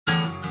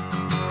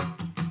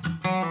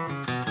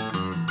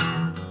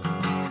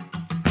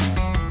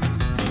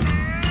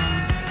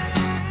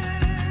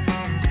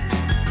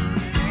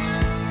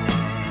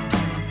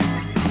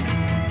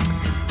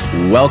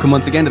Welcome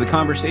once again to the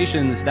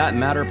Conversations That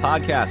Matter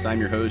podcast. I'm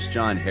your host,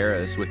 John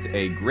Harris, with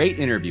a great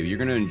interview. You're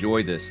going to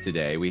enjoy this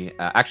today. We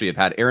actually have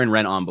had Aaron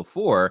Wrenn on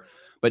before,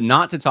 but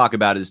not to talk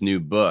about his new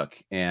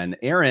book. And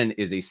Aaron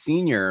is a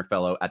senior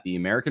fellow at the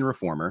American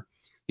Reformer.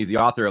 He's the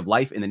author of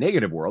Life in the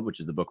Negative World, which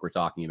is the book we're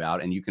talking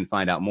about. And you can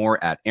find out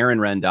more at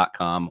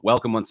aaronwrenn.com.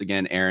 Welcome once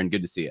again, Aaron.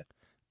 Good to see you.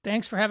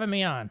 Thanks for having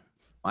me on.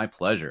 My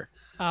pleasure.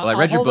 Well, I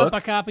read your book. Hold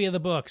up a copy of the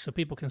book so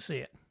people can see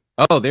it.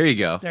 Oh, there you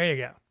go. There you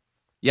go.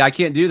 Yeah, I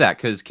can't do that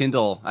because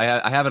Kindle,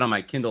 I have it on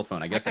my Kindle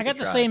phone. I guess I got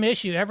the same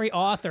issue. Every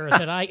author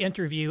that I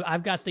interview,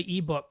 I've got the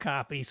ebook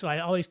copy. So I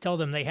always tell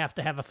them they have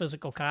to have a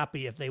physical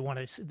copy if they want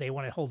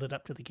to hold it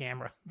up to the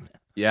camera.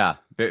 Yeah,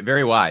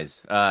 very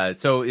wise.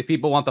 So if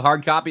people want the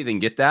hard copy, they can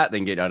get that. They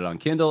can get it on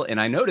Kindle.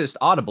 And I noticed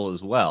Audible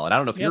as well. And I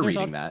don't know if you're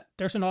reading that.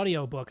 There's an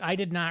audio book. I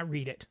did not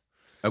read it.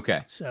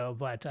 Okay. So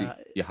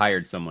you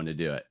hired someone to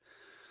do it.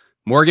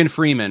 Morgan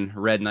Freeman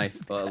read Life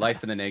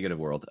in the Negative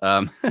World.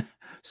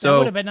 So that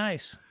would have been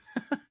nice.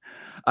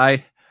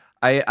 I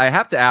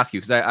have to ask you,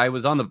 because I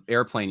was on the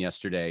airplane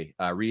yesterday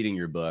reading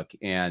your book,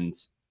 and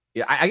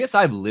I guess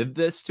I've lived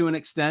this to an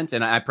extent,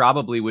 and I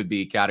probably would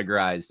be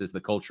categorized as the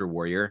culture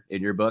warrior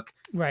in your book.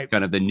 Right.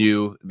 Kind of the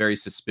new, very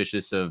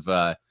suspicious of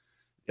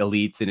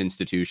elites and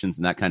institutions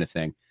and that kind of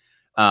thing.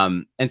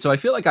 And so I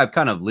feel like I've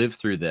kind of lived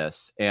through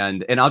this,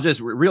 and I'll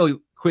just really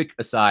quick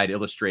aside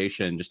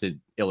illustration just to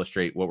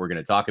illustrate what we're going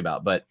to talk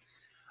about. But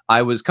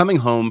I was coming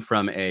home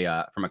from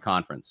a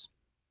conference.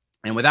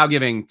 And without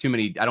giving too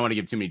many, I don't want to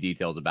give too many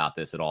details about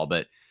this at all,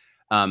 but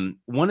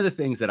one of the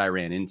things that I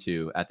ran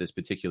into at this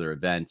particular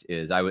event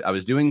is I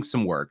was doing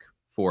some work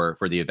for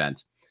the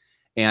event.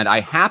 And I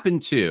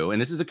happened to,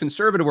 and this is a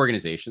conservative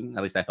organization,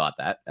 at least I thought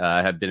that,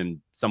 I have been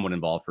somewhat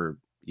involved for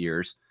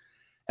years.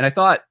 And I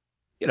thought,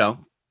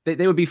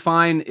 they would be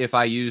fine if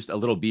I used a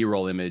little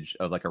B-roll image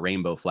of like a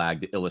rainbow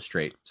flag to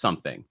illustrate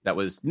something that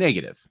was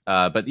negative.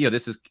 But,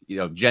 this is,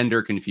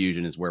 gender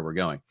confusion is where we're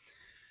going.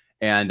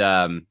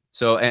 And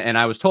so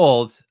I was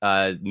told,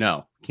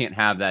 no, can't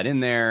have that in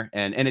there.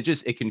 And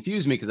it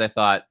confused me because I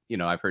thought,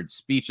 I've heard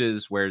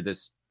speeches where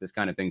this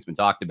kind of thing's been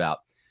talked about.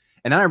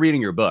 And then I'm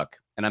reading your book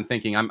and I'm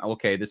thinking,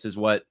 this is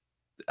what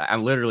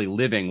I'm literally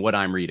living what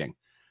I'm reading.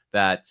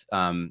 That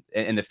and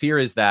the fear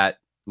is that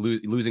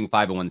losing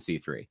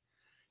 501c3.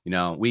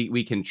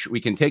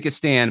 We can take a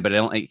stand, but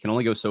it can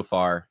only go so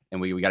far.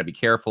 And we got to be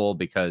careful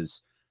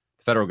because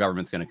the federal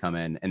government's going to come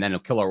in and then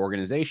it'll kill our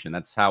organization.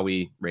 That's how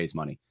we raise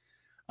money.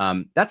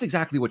 That's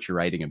exactly what you're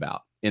writing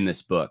about in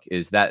this book,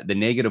 is that the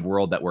negative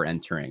world that we're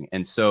entering.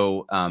 And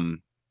so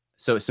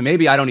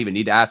maybe I don't even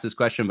need to ask this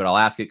question, but I'll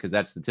ask it because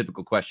that's the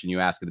typical question you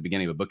ask at the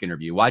beginning of a book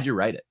interview. Why'd you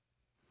write it?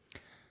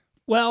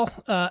 Well,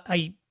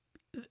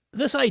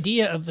 this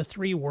idea of the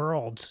three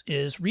worlds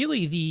is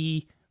really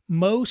the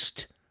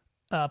most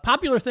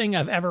popular thing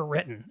I've ever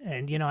written.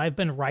 And, I've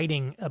been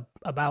writing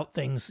about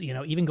things,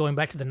 even going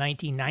back to the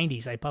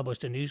 1990s, I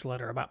published a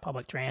newsletter about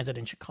public transit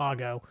in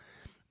Chicago.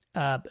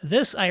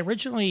 This, I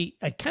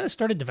kind of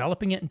started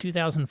developing it in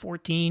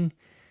 2014.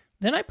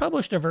 Then I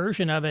published a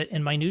version of it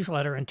in my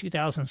newsletter in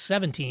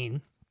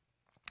 2017,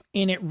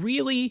 and it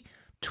really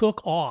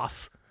took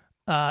off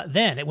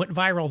then. It went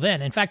viral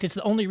then. In fact, it's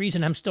the only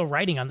reason I'm still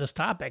writing on this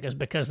topic is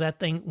because that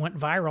thing went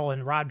viral,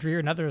 and Rod Dreher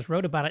and others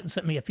wrote about it and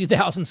sent me a few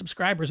thousand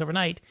subscribers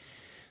overnight.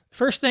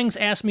 First Things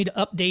asked me to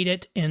update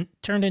it and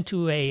turned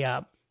into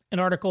an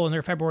article in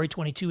their February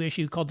 22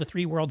 issue called The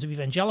Three Worlds of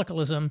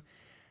Evangelicalism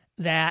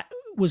that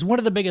was one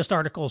of the biggest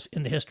articles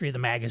in the history of the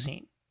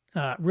magazine.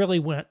 Really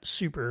went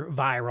super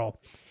viral.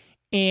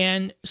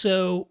 And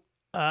so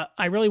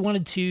I really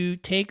wanted to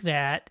take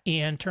that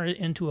and turn it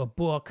into a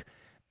book,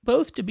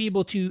 both to be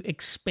able to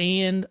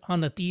expand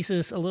on the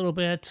thesis a little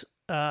bit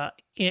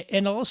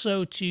and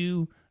also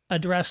to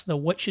address the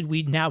what should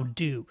we now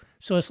do.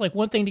 So it's like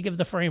one thing to give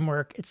the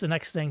framework, it's the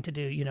next thing to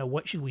do,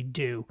 what should we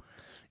do?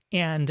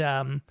 And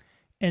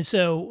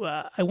so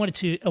I wanted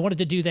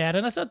to do that,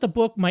 and I thought the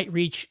book might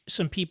reach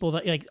some people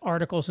that like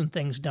articles and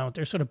things don't.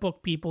 There's sort of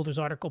book people, there's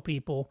article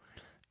people,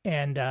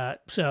 and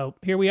so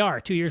here we are,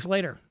 2 years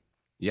later.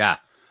 Yeah,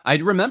 I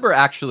remember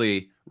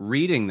actually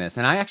reading this,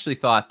 and I actually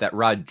thought that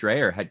Rod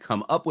Dreher had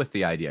come up with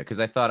the idea because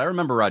I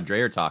remember Rod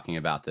Dreher talking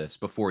about this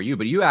before you,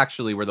 but you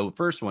actually were the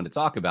first one to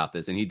talk about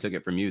this, and he took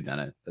it from you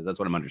then. That's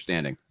what I'm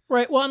understanding.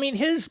 Right. Well, I mean,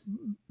 his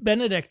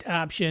Benedict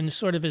option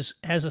sort of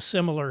has a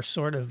similar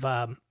sort of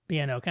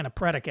kind of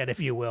predicate, if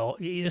you will,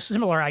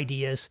 similar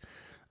ideas.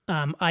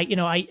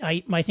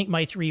 I think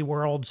my three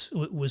worlds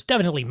was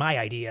definitely my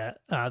idea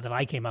that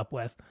I came up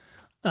with.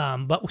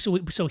 But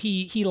so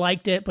he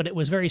liked it, but it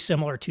was very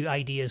similar to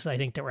ideas I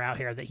think that were out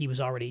here that he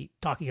was already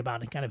talking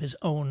about in kind of his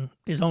own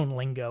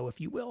lingo, if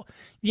you will.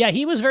 Yeah,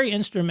 he was very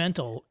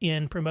instrumental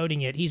in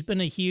promoting it. He's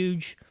been a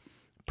huge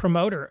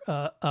promoter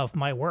of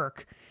my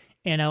work,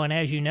 and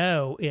as you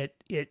know,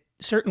 it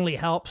certainly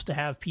helps to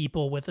have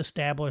people with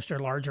established or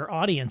larger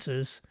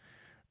audiences,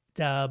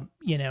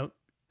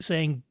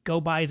 saying go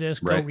buy this,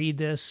 go read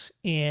this,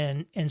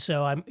 and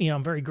so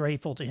I'm very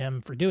grateful to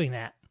him for doing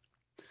that.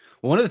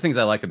 Well, one of the things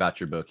I like about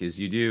your book is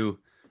you do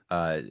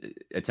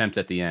attempt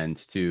at the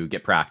end to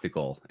get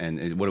practical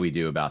and what do we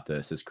do about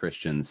this as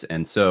Christians.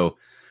 And so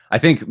I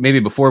think maybe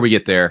before we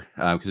get there,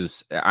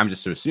 because I'm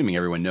just sort of assuming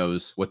everyone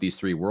knows what these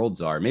three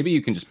worlds are, maybe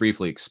you can just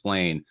briefly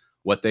explain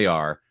what they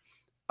are,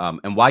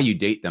 and why you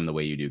date them the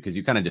way you do, because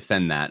you kind of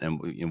defend that,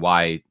 and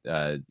why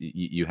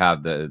you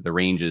have the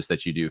ranges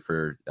that you do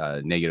for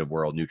negative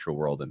world, neutral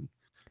world, and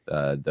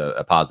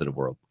a positive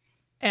world.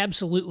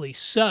 Absolutely.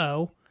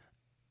 So,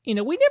 we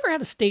never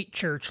had a state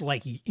church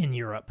like in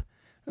Europe,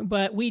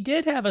 but we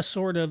did have a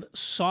sort of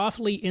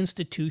softly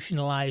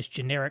institutionalized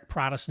generic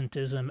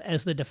Protestantism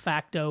as the de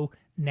facto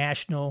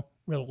national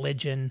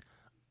religion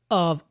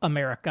of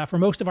America for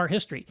most of our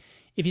history.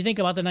 If you think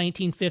about the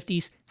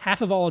 1950s,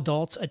 half of all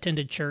adults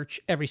attended church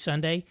every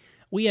Sunday.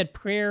 We had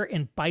prayer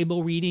and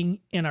Bible reading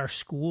in our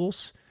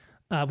schools.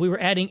 We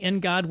were adding "In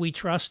God We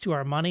Trust" to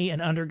our money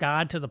and "Under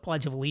God" to the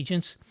Pledge of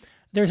Allegiance.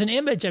 There's an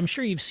image, I'm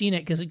sure you've seen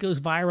it because it goes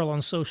viral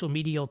on social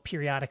media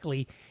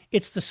periodically.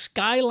 It's the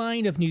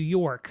skyline of New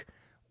York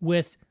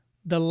with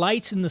the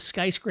lights in the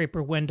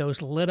skyscraper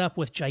windows lit up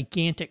with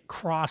gigantic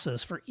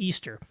crosses for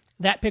Easter.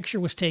 That picture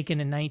was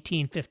taken in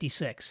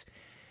 1956.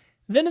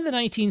 Then in the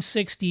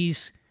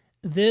 1960s,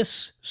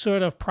 this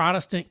sort of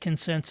Protestant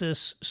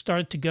consensus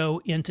started to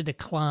go into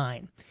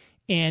decline,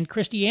 and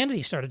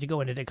Christianity started to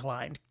go into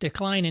decline.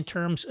 Decline in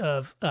terms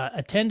of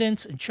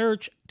attendance in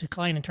church,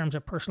 decline in terms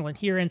of personal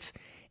adherence,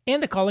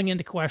 and the calling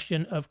into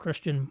question of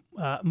Christian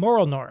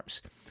moral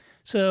norms.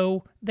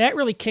 So that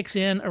really kicks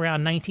in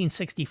around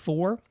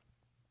 1964.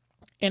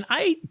 And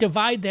I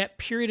divide that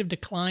period of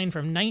decline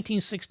from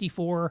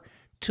 1964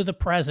 to the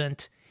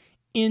present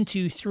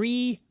into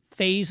three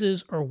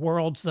phases or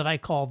worlds that I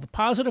call the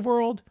positive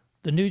world,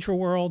 the neutral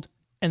world,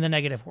 and the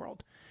negative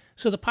world.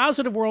 So the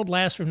positive world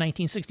lasts from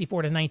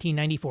 1964 to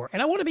 1994.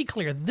 And I want to be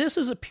clear, this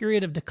is a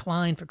period of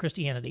decline for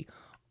Christianity.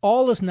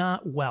 All is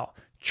not well.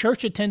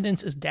 Church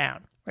attendance is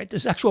down, right? The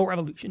sexual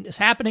revolution is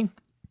happening,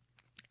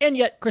 and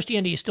yet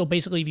Christianity is still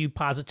basically viewed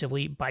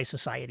positively by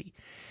society.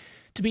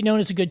 To be known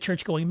as a good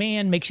church-going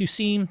man makes you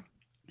seem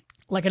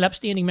like an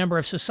upstanding member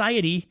of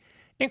society,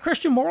 and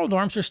Christian moral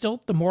norms are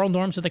still the moral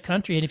norms of the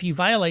country, and if you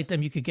violate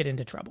them, you could get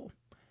into trouble.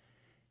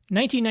 In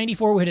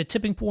 1994, we hit a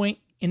tipping point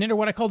and entered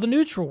what I call the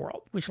neutral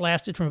world, which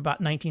lasted from about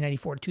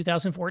 1994 to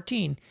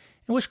 2014,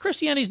 in which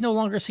Christianity is no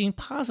longer seen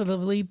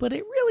positively, but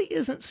it really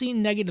isn't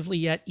seen negatively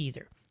yet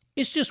either.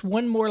 It's just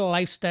one more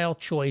lifestyle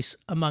choice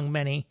among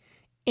many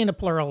in a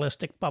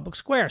pluralistic public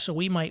square. So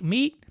we might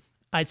meet,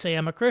 I'd say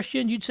I'm a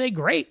Christian, you'd say,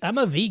 great, I'm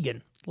a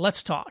vegan,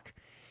 let's talk.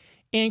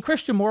 And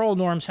Christian moral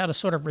norms had a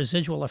sort of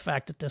residual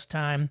effect at this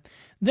time.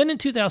 Then in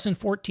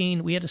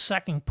 2014, we had a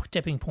second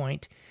tipping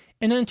point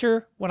and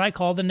enter what I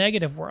call the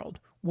negative world,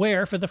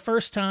 where for the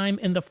first time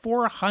in the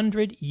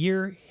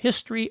 400-year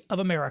history of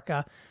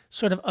America,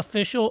 sort of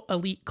official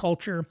elite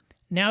culture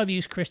now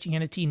views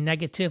Christianity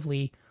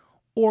negatively,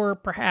 or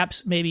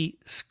perhaps maybe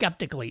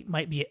skeptically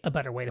might be a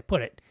better way to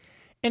put it.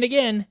 And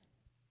again,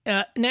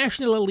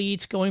 national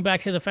elites, going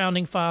back to the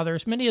founding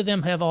fathers, many of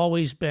them have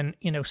always been,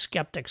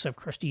 skeptics of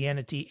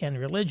Christianity and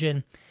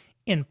religion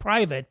in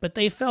private, but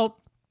they felt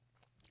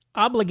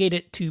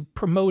obligated to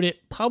promote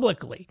it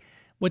publicly.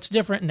 What's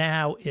different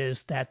now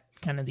is that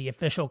kind of the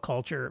official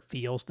culture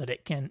feels that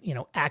it can,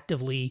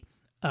 actively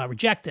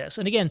reject this.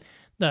 And again,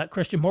 the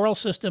Christian moral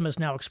system is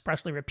now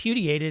expressly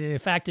repudiated and in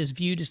fact is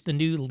viewed as the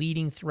new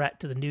leading threat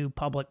to the new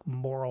public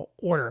moral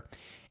order.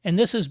 And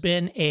this has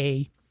been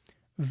a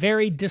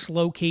very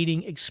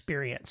dislocating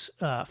experience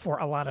for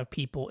a lot of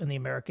people in the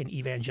American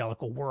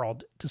evangelical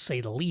world, to say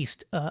the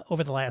least,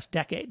 over the last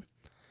decade.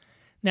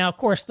 Now, of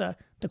course, the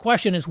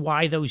question is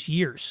why those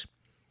years?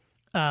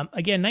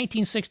 Again,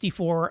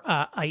 1964,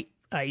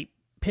 I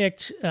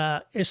picked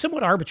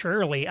somewhat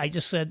arbitrarily. I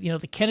just said,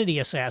 the Kennedy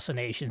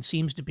assassination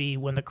seems to be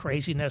when the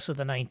craziness of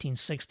the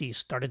 1960s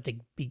started to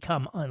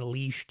become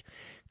unleashed.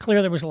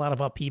 Clearly, there was a lot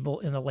of upheaval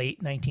in the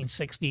late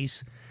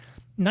 1960s.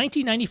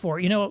 1994,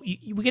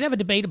 we could have a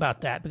debate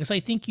about that, because I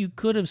think you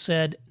could have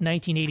said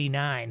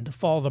 1989, the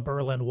fall of the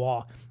Berlin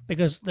Wall,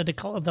 because the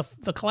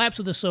collapse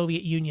of the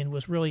Soviet Union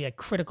was really a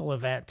critical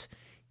event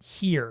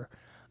here.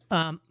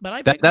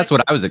 But that's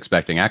what I was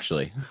expecting,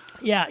 actually.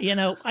 Yeah,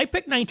 I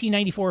picked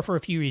 1994 for a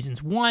few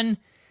reasons. One,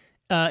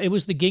 it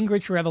was the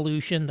Gingrich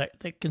Revolution.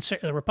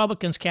 The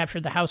Republicans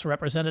captured the House of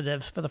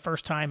Representatives for the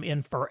first time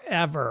in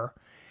forever.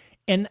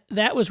 And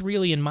that was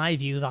really, in my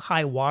view, the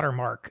high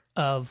watermark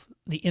of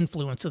the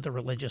influence of the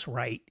religious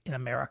right in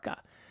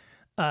America.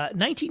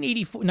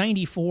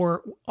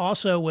 1994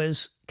 also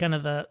was kind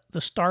of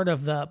the start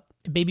of the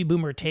baby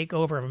boomer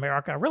takeover of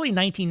America. Really,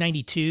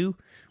 1992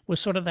 was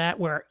sort of that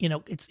where,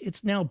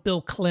 it's now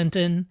Bill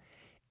Clinton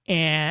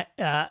and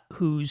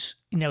who's,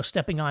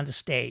 stepping onto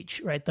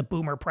stage, right? The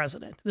boomer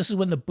president. This is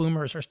when the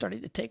boomers are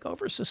starting to take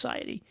over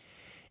society.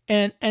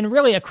 And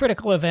really a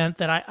critical event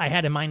that I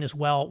had in mind as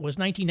well was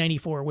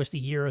 1994 was the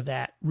year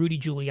that Rudy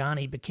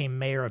Giuliani became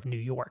mayor of New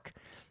York.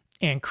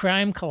 And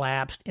crime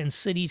collapsed and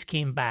cities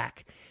came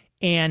back.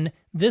 And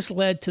this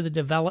led to the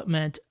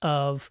development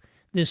of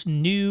this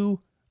new,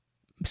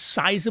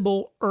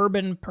 sizable,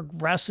 urban,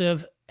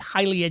 progressive,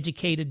 highly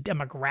educated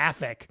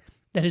demographic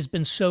that has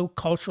been so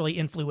culturally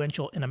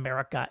influential in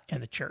America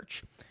and the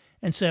church.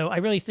 And so I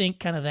really think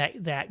kind of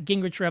that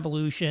Gingrich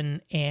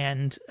revolution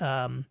and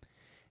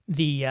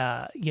the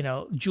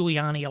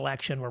Giuliani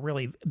election were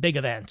really big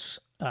events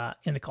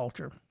in the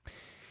culture.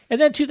 And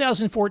then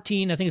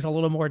 2014, I think, is a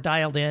little more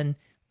dialed in.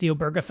 The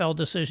Obergefell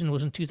decision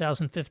was in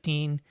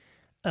 2015.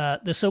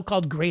 The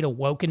so-called Great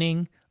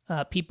Awakening,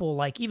 people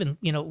like even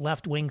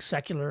left-wing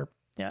secular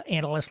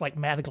analysts like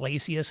Matt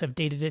Iglesias have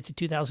dated it to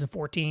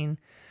 2014.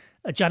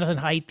 Jonathan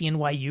Haidt, the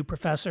NYU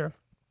professor,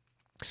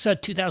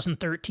 said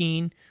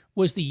 2013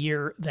 was the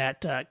year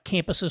that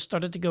campuses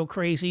started to go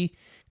crazy.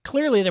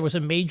 Clearly, there was a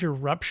major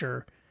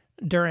rupture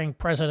during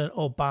President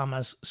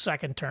Obama's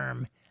second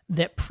term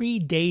that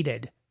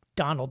predated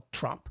Donald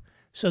Trump.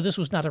 So this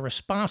was not a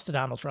response to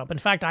Donald Trump. In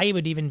fact, I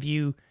would even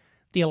view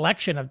the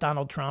election of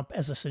Donald Trump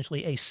as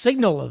essentially a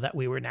signal of that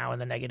we were now in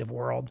the negative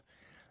world,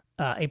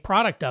 a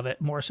product of it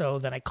more so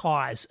than a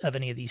cause of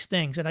any of these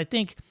things. And I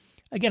think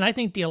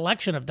the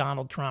election of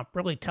Donald Trump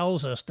really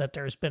tells us that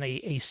there's been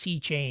a sea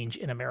change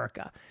in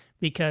America,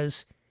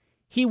 because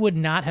he would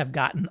not have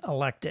gotten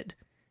elected,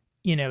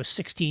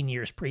 16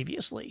 years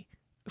previously,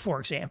 for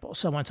example,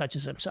 someone such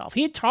as himself.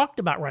 He had talked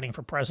about running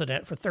for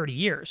president for 30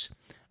 years,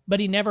 but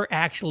he never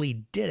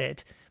actually did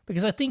it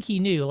because I think he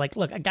knew,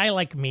 look, a guy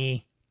like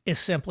me is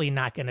simply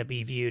not going to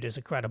be viewed as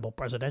a credible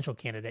presidential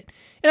candidate.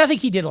 And I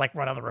think he did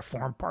run on the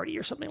Reform Party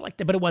or something like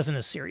that, but it wasn't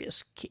a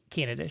serious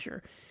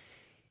candidature.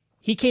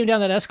 He came down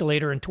that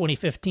escalator in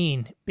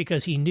 2015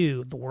 because he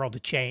knew the world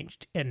had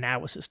changed and now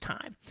was his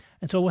time.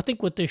 And so I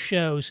think what this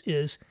shows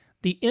is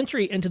the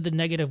entry into the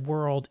negative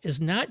world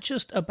is not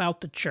just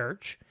about the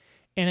church,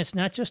 and it's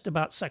not just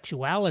about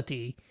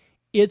sexuality.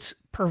 It's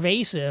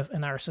pervasive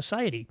in our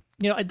society.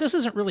 This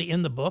isn't really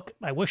in the book.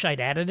 I wish I'd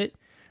added it.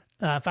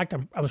 In fact,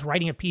 I was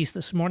writing a piece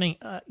this morning,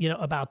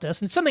 about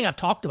this, and it's something I've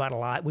talked about a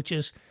lot, which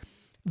is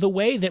the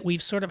way that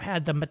we've sort of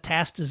had the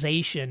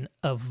metastasization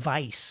of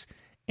vice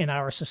in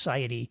our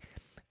society.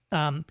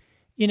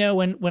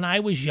 When I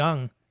was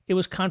young, it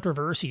was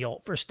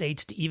controversial for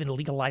states to even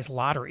legalize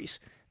lotteries.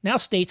 Now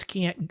states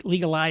can't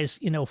legalize,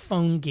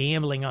 phone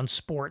gambling on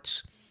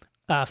sports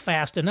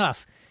fast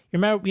enough. You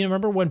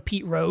remember when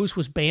Pete Rose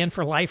was banned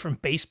for life from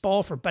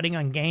baseball for betting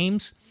on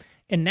games?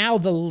 And now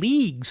the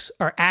leagues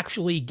are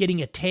actually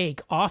getting a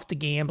take off the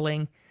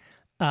gambling.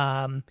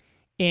 And,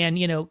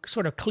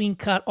 sort of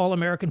clean-cut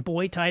all-American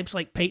boy types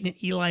like Peyton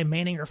and Eli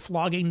Manning are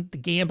flogging the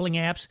gambling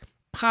apps.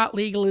 Pot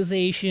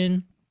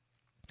legalization,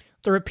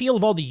 the repeal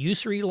of all the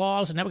usury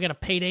laws, and now we got a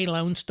payday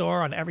loan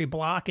store on every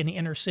block in the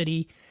inner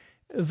city.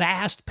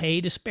 Vast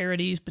pay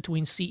disparities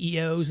between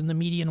CEOs and the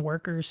median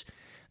workers.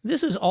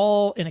 This is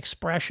all an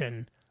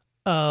expression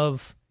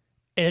of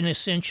an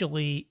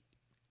essentially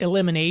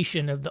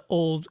elimination of the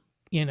old,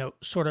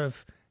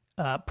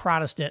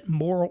 Protestant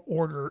moral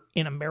order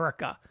in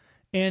America.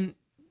 And,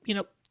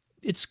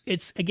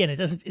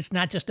 it's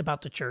not just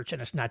about the church,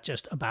 and it's not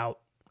just about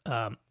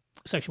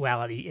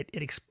sexuality.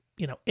 It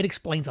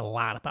explains a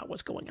lot about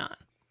what's going on.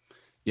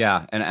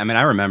 Yeah. And I mean,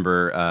 I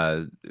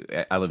remember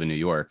I live in New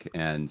York,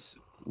 and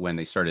when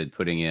they started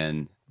putting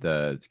in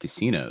the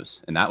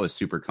casinos, and that was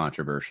super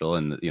controversial.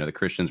 And, the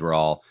Christians were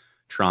all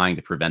trying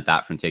to prevent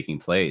that from taking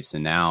place.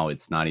 And now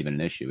it's not even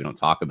an issue. We don't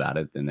talk about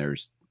it. Then there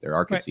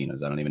are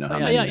casinos. Right. I don't even know how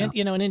many. Yeah.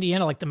 In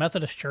Indiana, the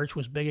Methodist Church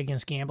was big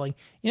against gambling.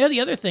 The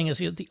other thing is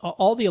the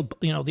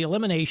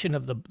elimination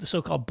of the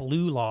so-called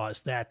blue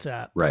laws that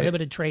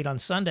prohibited trade on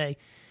Sunday.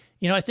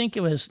 I think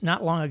it was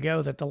not long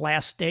ago that the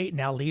last state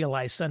now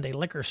legalized Sunday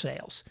liquor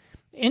sales.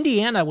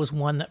 Indiana was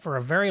one that for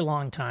a very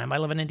long time, I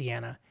live in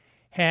Indiana,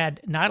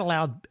 had not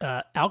allowed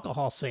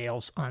alcohol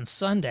sales on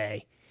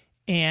Sunday.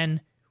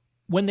 And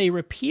when they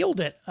repealed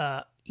it,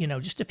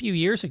 just a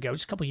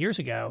couple years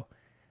ago,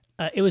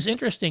 it was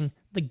interesting.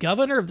 The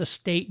governor of the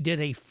state did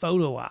a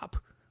photo op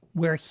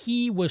where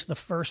he was the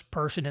first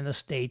person in the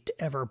state to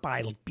ever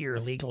buy beer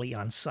legally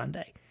on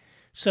Sunday.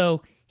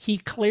 So he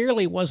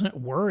clearly wasn't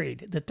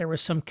worried that there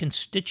was some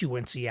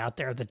constituency out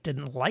there that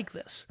didn't like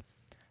this.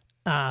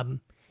 Wow.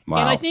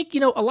 And I think, a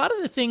lot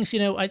of the things,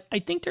 I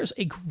think there's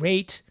a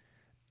great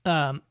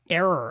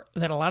error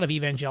that a lot of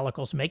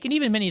evangelicals make, and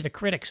even many of the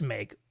critics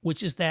make,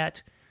 which is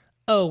that,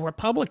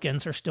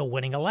 Republicans are still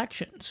winning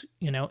elections.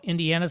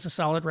 Indiana's a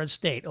solid red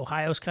state.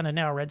 Ohio's kind of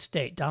now a red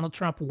state. Donald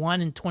Trump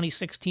won in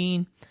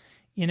 2016,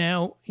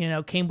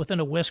 came within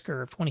a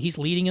whisker of when he's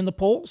leading in the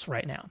polls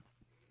right now.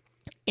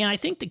 And I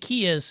think the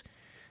key is,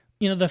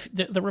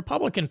 the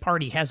Republican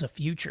Party has a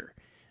future,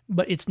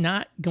 but it's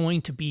not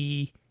going to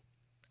be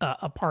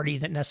a party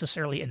that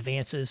necessarily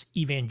advances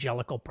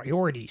evangelical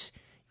priorities.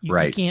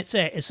 You can't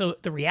say. So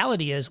the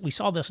reality is, we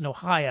saw this in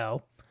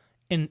Ohio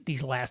in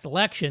these last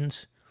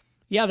elections.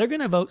 Yeah, they're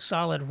going to vote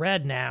solid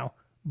red now,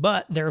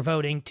 but they're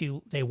voting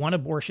they want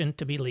abortion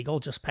to be legal,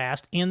 just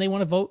passed, and they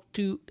want to vote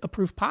to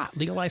approve pot,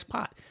 legalize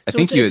pot. I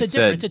think you had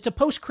said it's a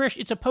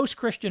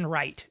post-Christian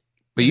right.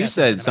 But you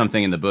said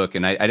something in the book,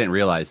 and I didn't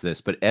realize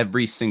this, but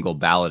every single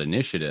ballot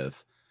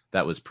initiative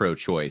that was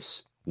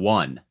pro-choice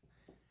won.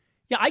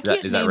 Yeah, I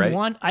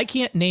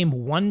can't name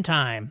one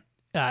time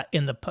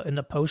in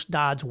the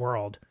post-Dodd's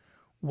world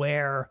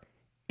where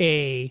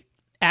a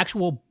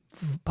actual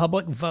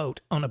public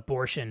vote on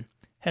abortion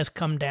has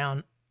come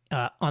down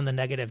on the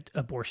negative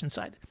abortion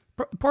side.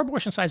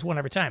 Pro-abortion side's won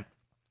every time.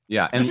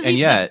 Yeah, and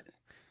yet,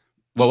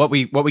 well, what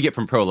we get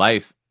from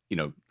pro-life,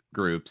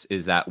 groups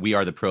is that we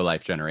are the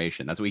pro-life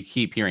generation. That's what we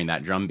keep hearing,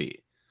 that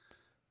drumbeat,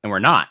 and we're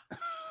not.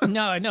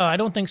 No, I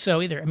don't think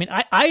so either. I mean,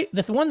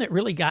 the one that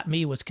really got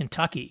me was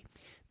Kentucky,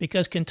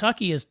 because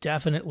Kentucky is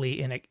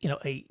definitely in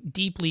a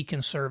deeply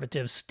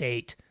conservative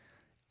state,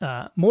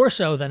 more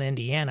so than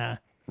Indiana.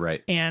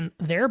 Right. And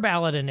their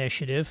ballot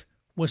initiative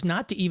was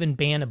not to even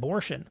ban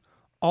abortion.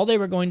 All they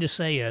were going to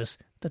say is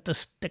that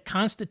the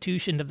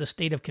Constitution of the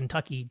state of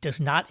Kentucky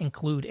does not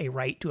include a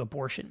right to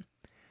abortion.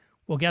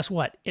 Well, guess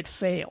what? It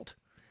failed.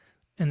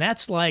 And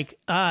that's like,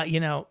 there's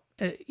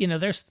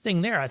a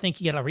thing there. I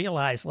think you got to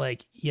realize,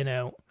 like,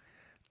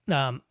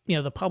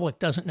 the public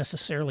doesn't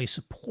necessarily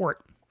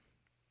support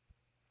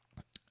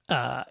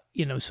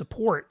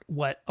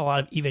what a lot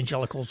of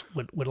evangelicals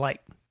would like.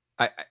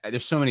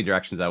 There's so many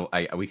directions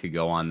we could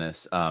go on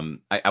this.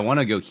 I want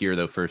to go here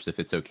though first, if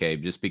it's okay,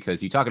 just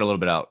because you talk a little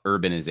bit about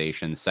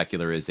urbanization,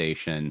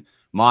 secularization,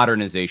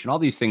 modernization. All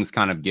these things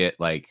kind of get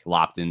like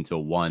lopped into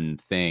one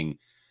thing.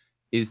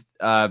 Is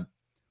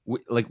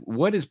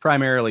what is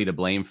primarily to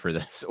blame for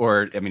this?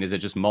 Or, I mean, is it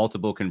just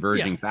multiple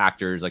converging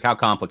factors? Like, how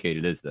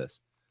complicated is this?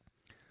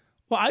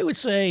 Well, I would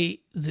say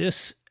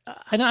this.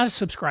 I'm not a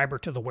subscriber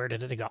to the "where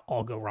did it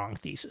all go wrong"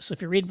 thesis.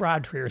 If you read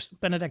Rod Freer's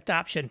Benedict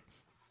Option,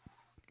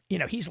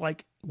 he's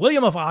like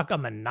William of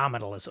Ockham and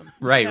nominalism.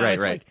 Right.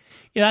 Like,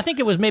 I think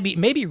it was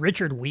maybe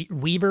Richard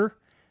Weaver.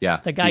 Yeah,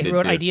 the guy who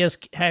wrote too. Ideas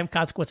Have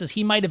Consequences.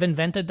 He might have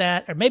invented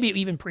that, or maybe it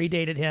even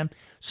predated him.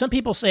 Some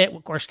people say it,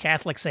 of course,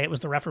 Catholics say it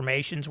was the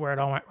Reformations where it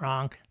all went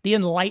wrong, the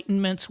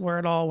Enlightenments where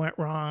it all went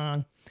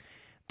wrong.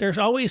 There's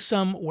always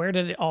some "where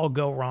did it all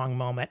go wrong"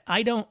 moment.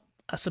 I don't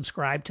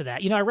subscribe to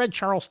that. I read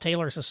Charles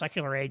Taylor's A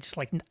Secular Age. It's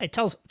like it's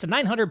a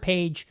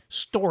 900-page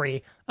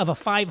story of a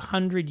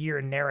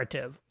 500-year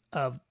narrative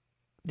of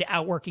the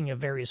outworking of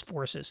various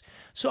forces.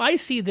 So I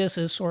see this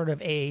as sort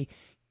of a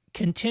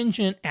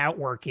contingent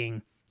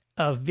outworking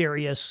of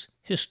various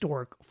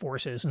historic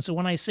forces. And so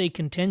when I say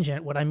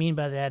contingent, what I mean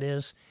by that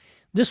is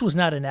this was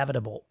not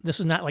inevitable. This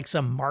is not like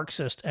some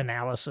Marxist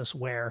analysis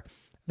where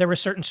there were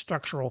certain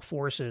structural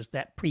forces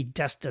that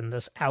predestined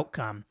this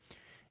outcome.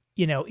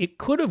 It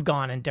could have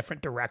gone in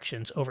different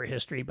directions over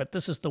history, but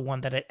this is the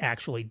one that it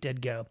actually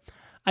did go.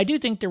 I do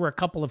think there were a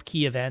couple of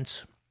key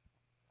events.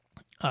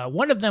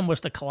 One of them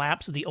was the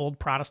collapse of the old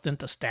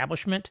Protestant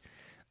establishment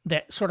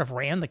that sort of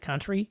ran the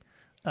country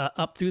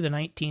up through the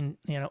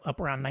up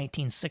around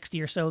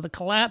 1960 or so. The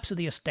collapse of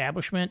the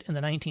establishment in the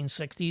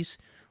 1960s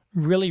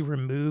really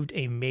removed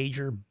a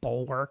major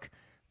bulwark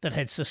that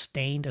had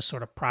sustained a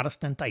sort of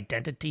Protestant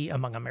identity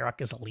among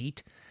America's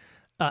elite.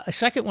 A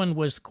second one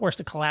was, of course,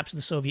 the collapse of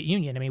the Soviet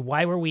Union. I mean,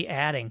 why were we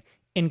adding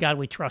 "in God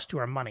we trust" to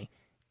our money,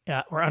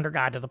 or "under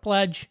God to the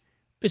pledge"?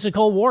 It's the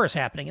Cold War is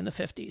happening in the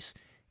 50s.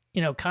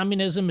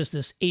 Communism is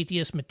this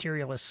atheist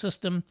materialist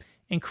system,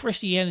 and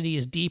Christianity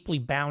is deeply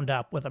bound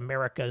up with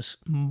America's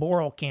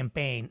moral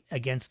campaign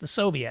against the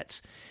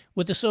Soviets.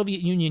 With the Soviet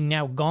Union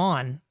now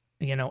gone,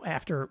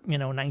 after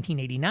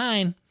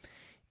 1989,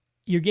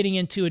 you're getting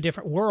into a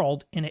different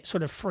world, and it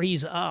sort of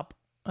frees up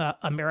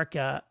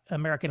American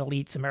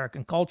elites,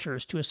 American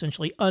cultures to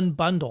essentially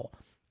unbundle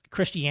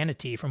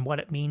Christianity from what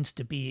it means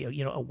to be,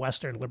 a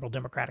Western liberal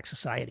democratic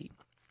society.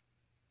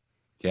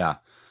 Yeah.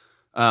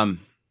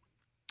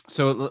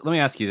 So let me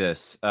ask you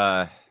this.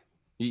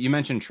 You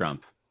mentioned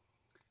Trump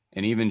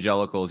and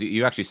evangelicals.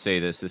 You actually say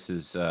this. This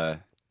is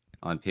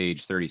on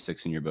page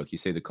 36 in your book. You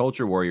say the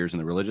culture warriors and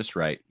the religious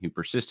right who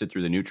persisted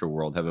through the neutral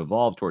world have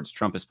evolved towards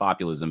Trumpist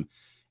populism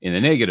in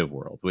the negative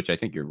world, which I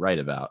think you're right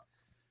about.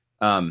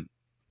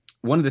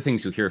 One of the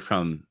things you hear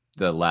from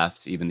the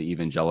left, even the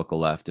evangelical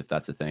left, if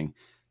that's a thing,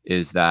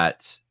 is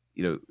that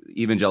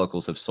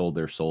evangelicals have sold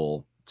their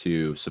soul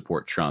to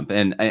support Trump,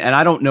 and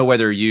I don't know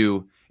whether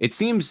you. It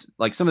seems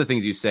like some of the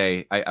things you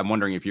say. I'm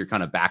wondering if you're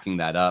kind of backing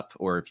that up,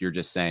 or if you're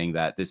just saying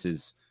that this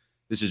is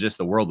just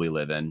the world we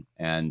live in,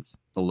 and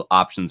the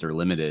options are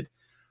limited.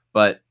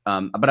 But I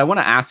want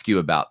to ask you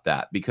about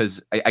that,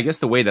 because I guess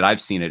the way that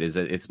I've seen it is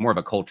that it's more of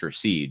a culture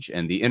siege,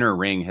 and the inner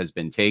ring has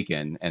been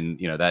taken, and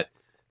that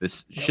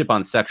this ship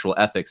on sexual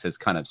ethics has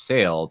kind of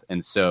sailed.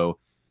 And so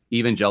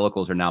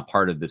evangelicals are now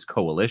part of this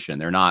coalition.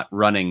 They're not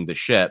running the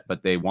ship,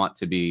 but they want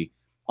to be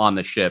on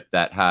the ship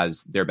that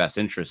has their best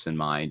interests in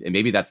mind. And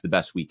maybe that's the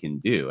best we can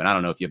do. And I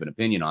don't know if you have an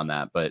opinion on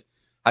that, but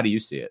how do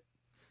you see it?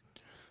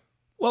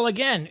 Well,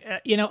 again,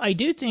 I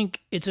do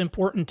think it's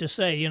important to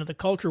say, the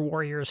culture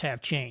warriors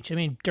have changed. I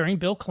mean, during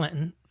Bill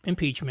Clinton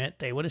impeachment,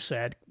 they would have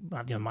said,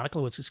 Monica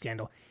Lewinsky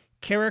scandal,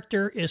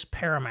 character is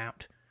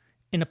paramount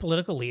in a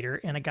political leader,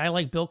 and a guy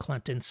like Bill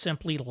Clinton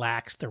simply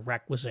lacks the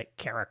requisite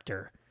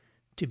character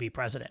to be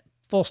president.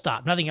 Full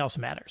stop. Nothing else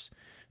matters.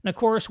 And of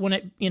course, when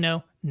it,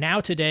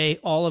 now today,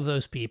 all of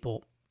those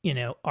people,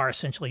 are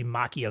essentially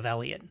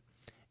Machiavellian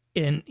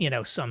in,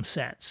 some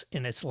sense.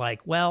 And it's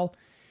like, well,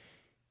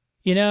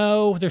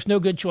 there's no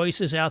good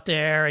choices out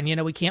there,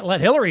 and we can't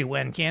let Hillary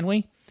win, can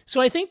we? So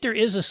I think there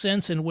is a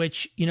sense in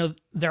which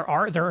there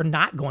are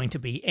not going to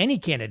be any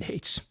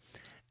candidates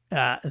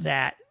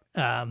that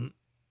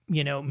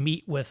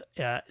meet with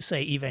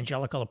say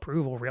evangelical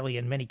approval, really,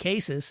 in many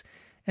cases.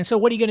 And so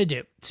what are you going to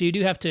do? So you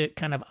do have to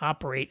kind of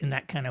operate in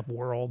that kind of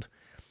world.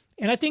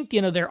 And I think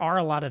there are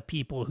a lot of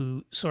people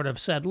who sort of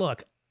said,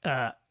 look,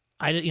 Rod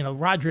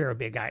Dreher, a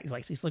big guy, he's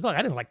like, look,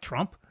 I didn't like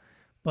Trump,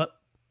 but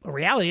the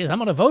reality is I'm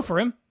going to vote for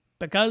him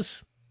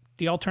because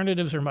the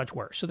alternatives are much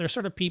worse. So there's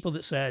sort of people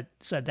that said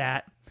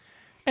that.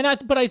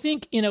 But I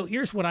think,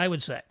 here's what I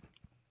would say.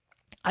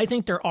 I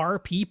think there are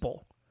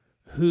people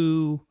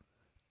who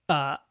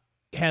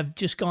have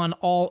just gone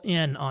all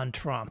in on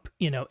Trump,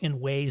 in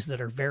ways that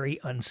are very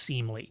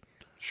unseemly.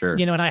 Sure.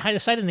 And I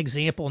cited an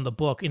example in the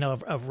book,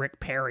 of Rick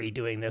Perry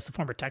doing this, the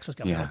former Texas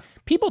governor. Yeah.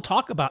 People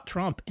talk about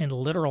Trump in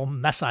literal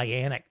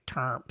messianic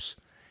terms,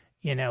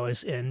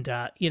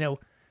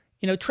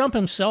 Trump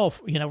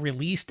himself,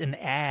 released an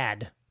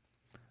ad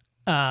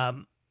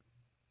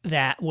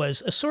that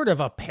was a sort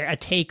of a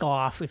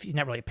takeoff, if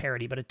not really a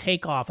parody, but a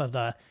takeoff of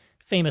the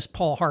famous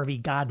Paul Harvey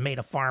 "God Made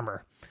a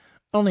Farmer."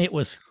 Only it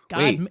was God.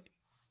 Wait,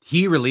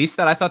 he released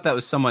that? I thought that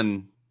was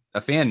someone,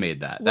 a fan made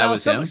that. Well, that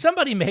was him?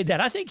 Somebody made that.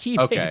 I think he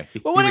okay. made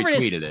it. Well, whatever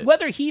it is,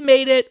 whether he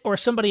made it or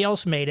somebody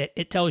else made it,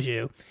 it tells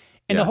you.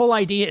 And the whole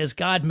idea is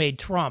God made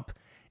Trump.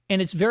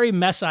 And it's very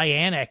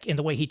messianic in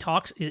the way he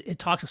talks. It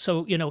talks.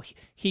 So,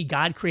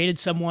 God created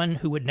someone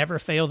who would never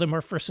fail them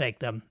or forsake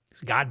them.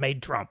 God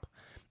made Trump.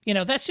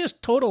 That's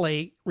just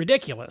totally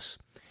ridiculous.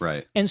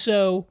 Right. And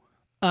so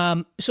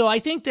I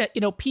think that,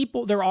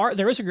 people,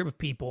 there is a group of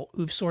people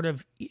who've sort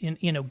of,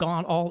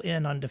 gone all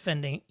in on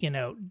defending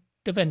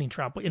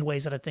Trump in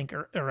ways that I think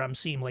are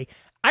unseemly.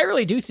 I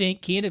really do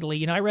think,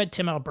 candidly, I read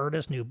Tim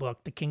Alberta's new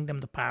book, The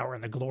Kingdom, the Power,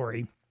 and the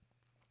Glory.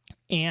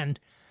 And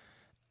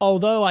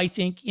although I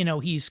think,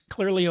 he's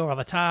clearly over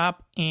the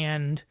top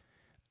and,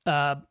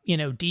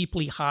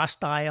 deeply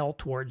hostile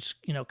towards,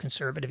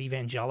 conservative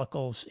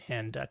evangelicals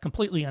and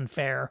completely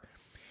unfair,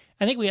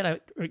 I think we got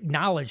to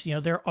acknowledge,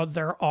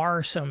 there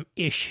are some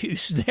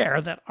issues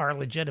there that are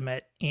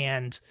legitimate,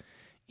 and,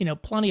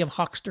 plenty of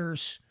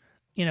hucksters,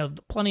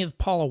 plenty of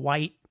Paula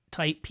White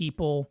type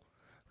people,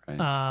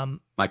 right.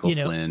 Michael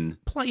Flynn,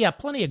 plenty of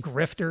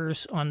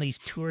grifters on these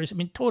tours. I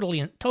mean,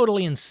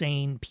 totally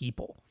insane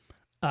people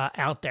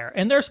out there,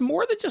 and there's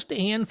more than just a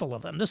handful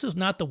of them. This is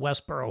not the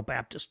Westboro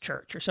Baptist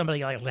Church or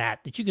somebody like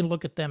that you can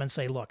look at them and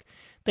say, look,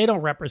 they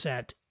don't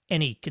represent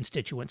any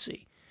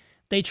constituency.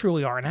 They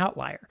truly are an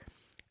outlier.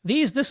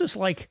 This is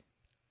like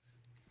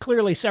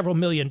clearly several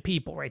million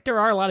people, right? There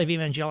are a lot of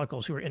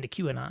evangelicals who are into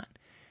QAnon.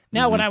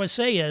 Now, what I would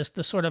say is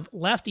the sort of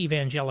left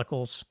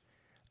evangelicals,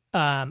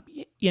 I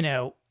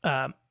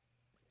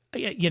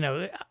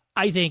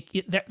think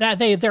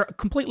that they're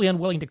completely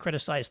unwilling to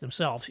criticize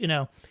themselves.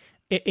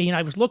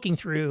 I was looking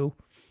through.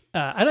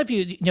 I don't know if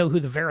you know who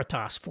the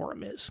Veritas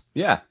Forum is.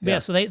 Yeah.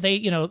 So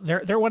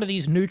they're one of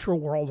these neutral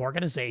world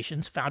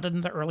organizations founded in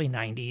the early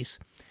 '90s.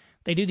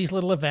 They do these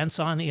little events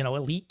on,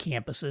 elite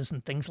campuses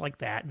and things like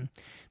that. And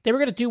they were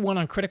going to do one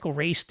on critical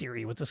race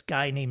theory with this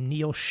guy named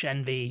Neil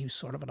Shenvi, who's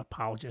sort of an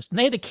apologist. And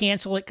they had to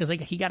cancel it because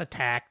he got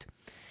attacked.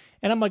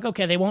 And I'm like,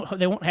 okay, they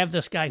won't have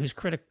this guy who's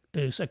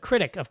a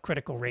critic of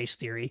critical race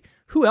theory.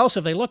 Who else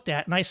have they looked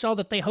at? And I saw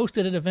that they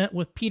hosted an event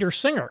with Peter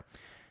Singer.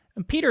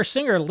 And Peter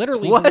Singer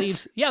literally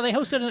believes, they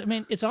hosted it. I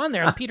mean, it's on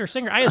there. Peter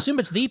Singer. I assume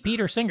it's the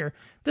Peter Singer.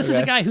 This is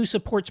a guy who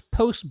supports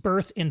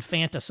post-birth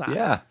infanticide.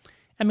 Yeah.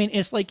 I mean,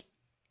 it's like,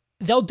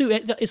 they'll do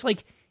it. It's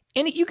like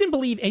you can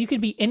believe, and you can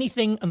be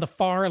anything on the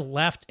far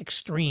left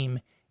extreme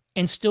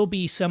and still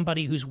be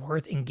somebody who's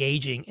worth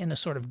engaging in a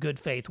sort of good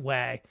faith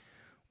way,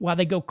 while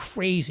they go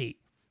crazy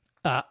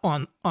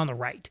on the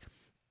right.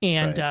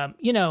 And right.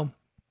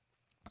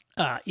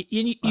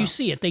 You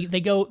see it. They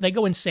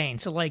go insane.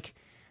 So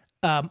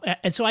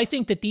and so I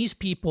think that these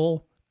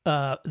people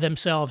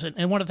themselves,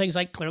 and one of the things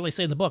I clearly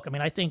say in the book, I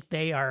mean, I think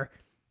they are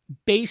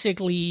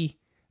basically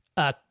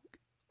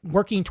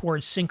working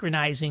towards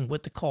synchronizing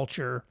with the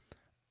culture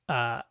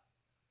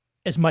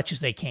as much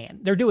as they can.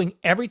 They're doing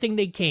everything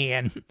they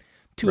can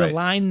to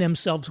align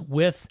themselves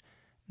with,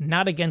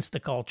 not against the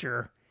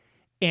culture,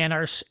 and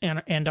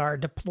are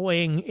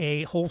deploying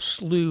a whole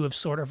slew of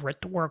sort of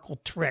rhetorical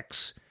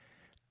tricks,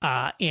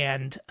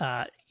 in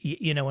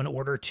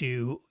order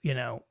to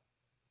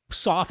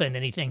soften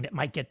anything that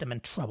might get them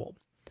in trouble.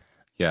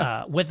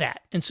 Yeah. With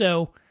that, and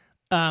so.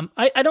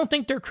 I don't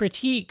think their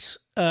critiques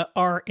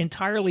are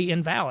entirely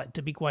invalid,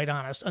 to be quite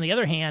honest. On the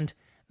other hand,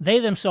 they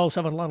themselves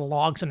have a lot of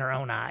logs in their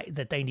own eye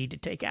that they need to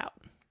take out.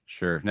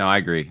 Sure. No, I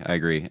agree.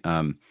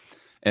 And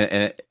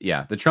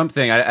the Trump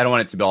thing, I don't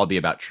want it to all be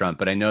about Trump,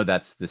 but I know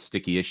that's the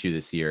sticky issue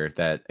this year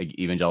that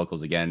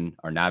evangelicals, again,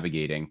 are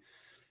navigating.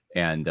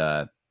 And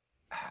I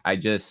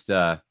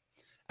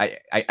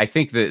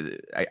think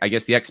that I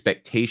guess the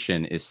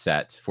expectation is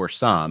set for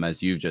some,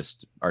 as you've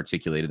just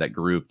articulated, that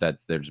group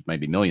there's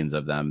maybe millions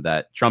of them,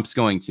 that Trump's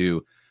going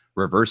to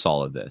reverse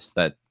all of this,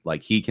 that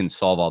he can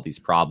solve all these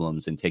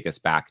problems and take us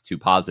back to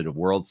positive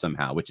world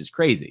somehow, which is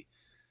crazy.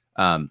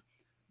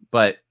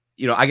 But,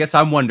 I guess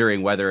I'm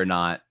wondering whether or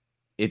not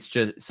it's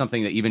just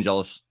something that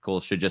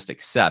evangelicals should just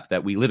accept,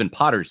 that we live in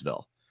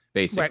Pottersville,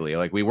 basically. Right.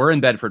 Like we were in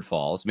Bedford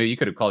Falls. Maybe you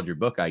could have called your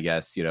book, I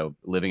guess,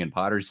 living in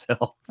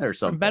Pottersville or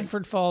something. From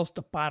Bedford Falls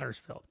to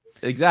Pottersville.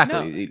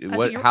 Exactly.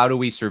 How do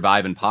we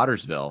survive in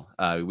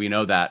Pottersville? We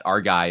know that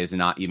our guy is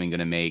not even going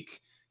to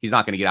he's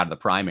not going to get out of the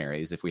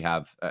primaries if we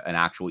have an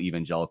actual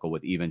evangelical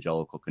with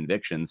evangelical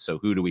convictions. So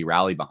who do we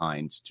rally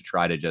behind to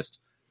try to just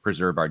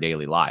preserve our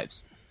daily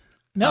lives?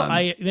 No,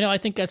 I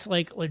think that's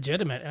like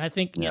legitimate. And I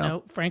think,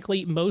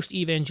 frankly, most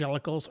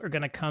evangelicals are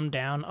going to come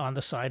down on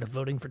the side of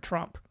voting for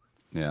Trump.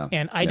 Yeah.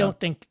 And I don't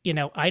think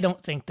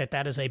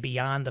that is a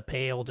beyond the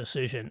pale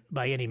decision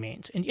by any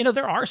means. And,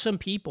 there are some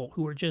people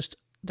who are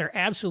they're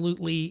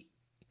absolutely,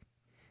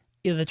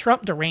 the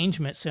Trump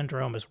derangement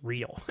syndrome is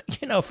real,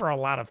 for a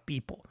lot of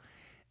people.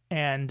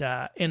 And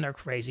they're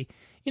crazy.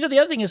 The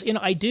other thing is,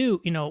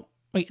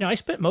 I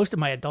spent most of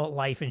my adult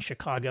life in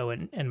Chicago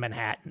and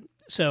Manhattan.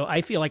 So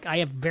I feel like I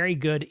have very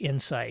good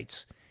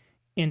insights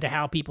into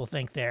how people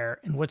think there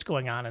and what's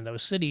going on in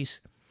those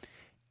cities.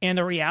 And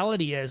the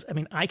reality is,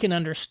 I can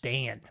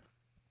understand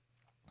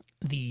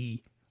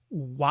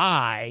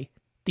why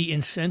the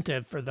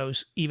incentive for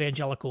those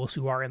evangelicals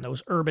who are in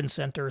those urban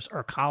centers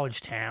or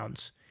college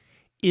towns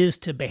is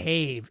to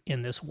behave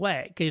in this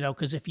way.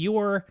 Because if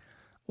you're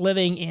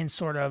living in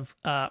sort of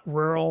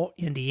rural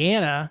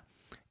Indiana,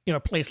 a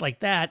place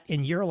like that,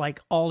 and you're like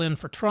all in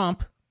for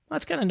Trump, well,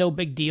 that's kind of no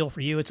big deal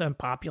for you. It's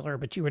unpopular,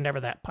 but you were never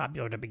that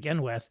popular to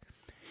begin with.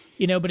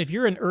 But if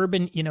you're an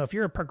urban, if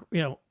you're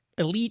a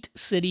elite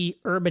city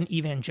urban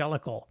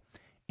evangelical,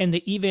 and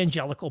the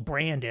evangelical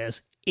brand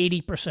is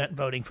 80%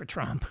 voting for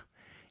Trump,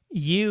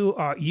 you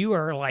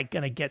are like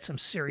going to get some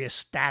serious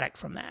static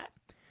from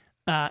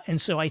that. And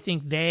so I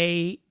think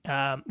they're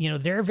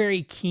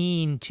very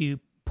keen to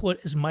put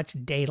as much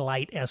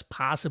daylight as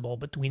possible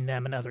between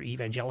them and other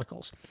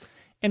evangelicals.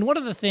 And one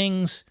of the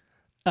things,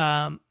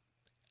 I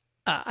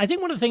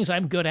think one of the things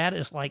I'm good at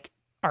is like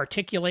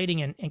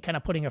articulating and kind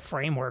of putting a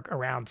framework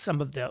around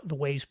some of the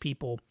ways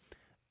people,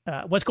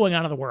 what's going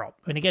on in the world.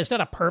 And again, it's not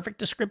a perfect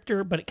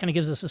descriptor, but it kind of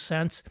gives us a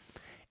sense.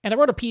 And I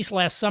wrote a piece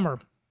last summer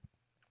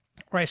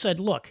where I said,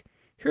 look,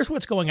 here's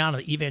what's going on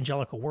in the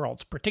evangelical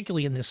world,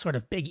 particularly in this sort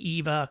of big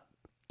Eva,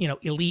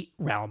 elite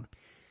realm.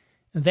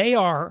 They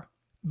are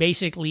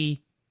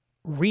basically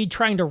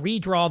trying to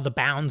redraw the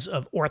bounds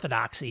of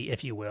orthodoxy,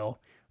 if you will,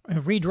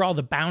 and redraw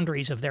the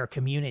boundaries of their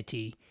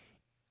community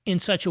in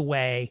such a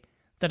way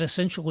that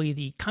essentially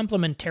the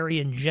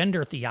complementarian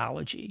gender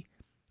theology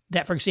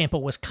that, for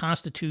example, was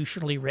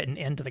constitutionally written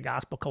into the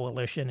Gospel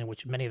Coalition, in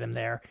which many of them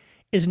there,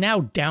 is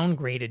now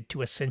downgraded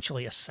to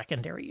essentially a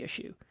secondary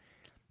issue.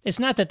 It's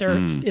not that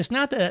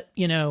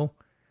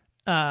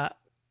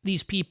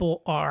these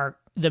people are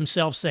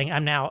themselves saying,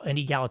 I'm now an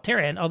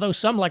egalitarian, although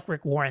some like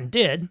Rick Warren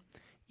did,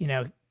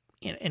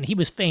 and he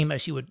was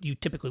famous. You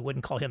typically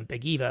wouldn't call him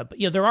Big Eva, but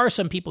there are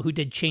some people who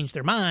did change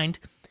their mind,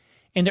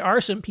 and there are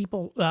some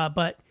people.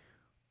 But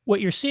what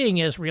you're seeing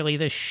is really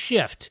this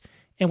shift,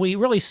 and we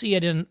really see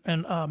it in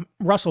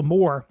Russell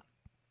Moore,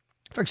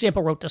 for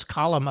example, wrote this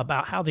column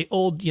about how the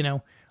old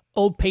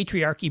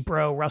patriarchy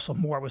bro Russell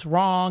Moore was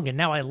wrong, and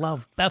now I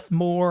love Beth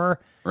Moore,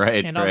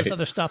 right, and all this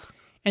other stuff.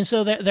 And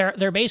so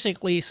they're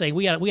basically saying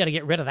we got to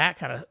get rid of that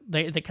kind of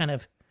the kind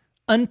of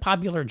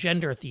unpopular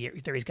gender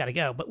theory's got to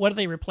go. But what are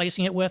they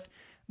replacing it with?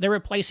 They're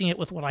replacing it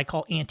with what I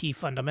call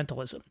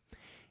anti-fundamentalism.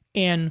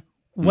 And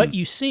what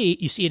you see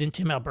it in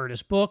Tim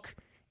Alberta's book,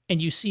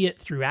 and you see it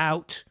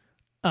throughout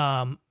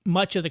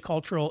much of the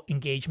cultural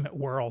engagement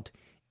world,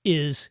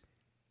 it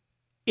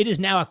is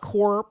now a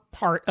core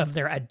part of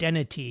their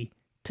identity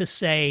to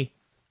say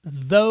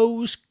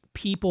those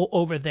people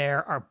over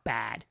there are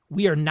bad.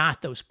 We are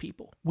not those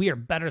people. We are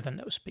better than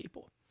those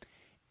people.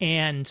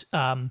 And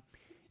so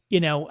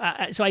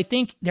I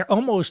think they're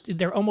almost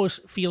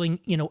feeling,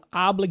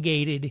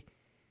 obligated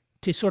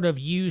to sort of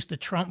use the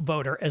Trump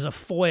voter as a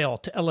foil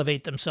to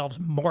elevate themselves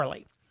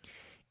morally.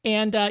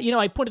 And,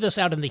 I pointed this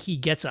out in the He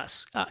Gets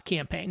Us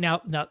campaign.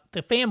 Now,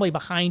 the family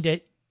behind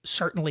it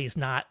certainly is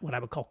not what I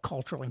would call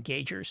cultural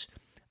engagers,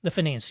 the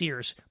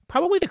financiers,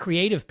 probably the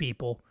creative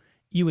people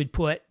you would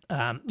put,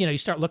 you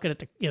start looking at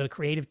the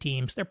creative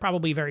teams, they're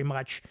probably very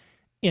much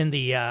in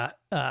the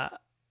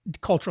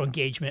cultural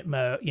engagement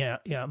mode,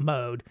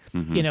 mode,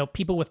 Mm-hmm.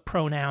 People with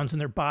pronouns in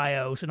their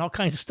bios and all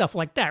kinds of stuff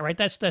like that, right?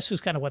 That's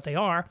just kind of what they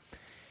are.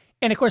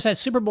 And of course, that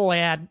Super Bowl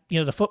ad,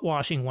 the foot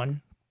washing one,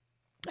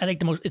 I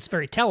think it's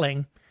very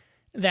telling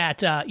that,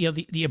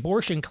 the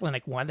abortion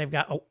clinic one, they've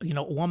got,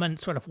 a woman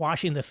sort of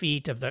washing the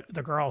feet of the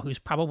girl who's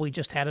probably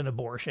just had an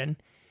abortion.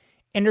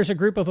 And there's a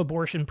group of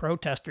abortion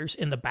protesters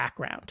in the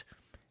background,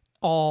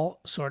 all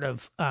sort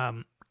of,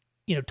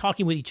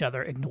 talking with each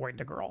other, ignoring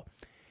the girl.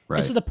 Right.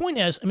 And so the point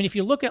is, if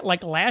you look at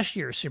like last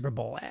year's Super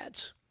Bowl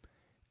ads,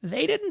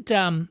 they didn't,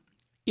 it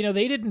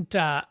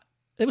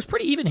was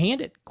pretty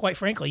even-handed, quite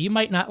frankly. You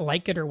might not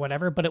like it or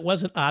whatever, but it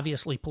wasn't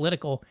obviously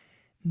political.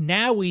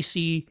 Now we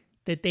see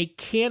that they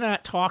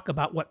cannot talk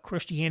about what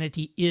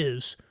Christianity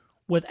is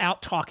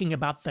without talking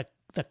about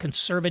the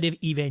conservative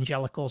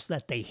evangelicals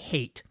that they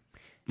hate.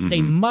 Mm-hmm.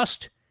 They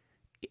must,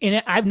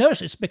 and I've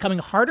noticed it's becoming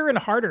harder and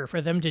harder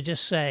for them to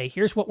just say,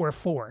 here's what we're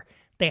for.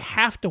 They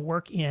have to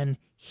work in,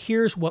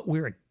 here's what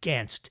we're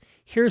against.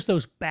 Here's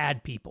those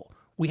bad people.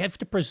 We have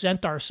to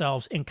present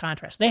ourselves in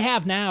contrast. They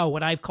have now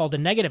what I've called a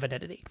negative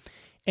identity,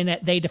 and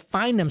that they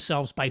define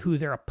themselves by who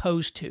they're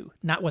opposed to,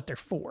 not what they're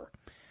for.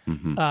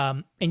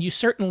 Mm-hmm. And you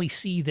certainly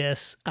see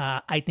this.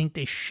 I think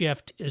this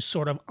shift is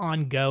sort of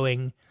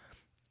ongoing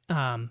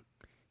in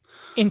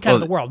kind of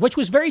the world, which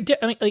was very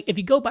I mean, like, if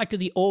you go back to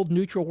the old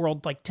neutral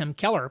world like Tim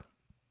Keller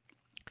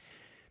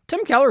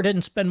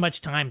didn't spend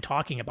much time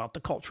talking about the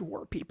culture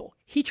war people.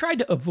 He tried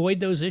to avoid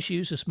those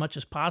issues as much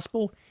as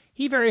possible.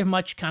 He very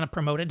much kind of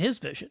promoted his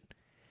vision.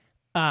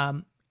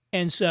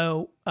 And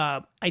so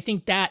I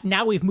think that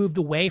now we've moved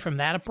away from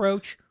that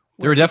approach.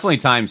 There were definitely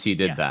times he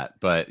did that,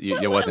 but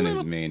it wasn't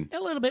his main. A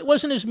little bit. It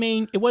wasn't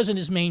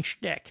his main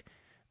shtick,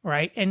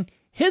 right? And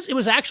it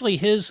was actually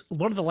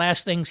one of the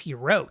last things he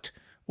wrote,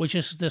 which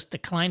is this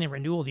Decline and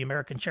Renewal of the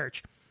American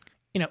Church.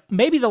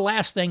 Maybe the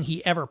last thing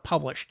he ever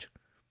published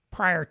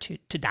prior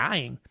to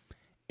dying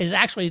is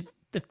actually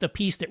the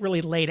piece that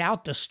really laid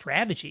out the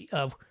strategy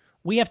of,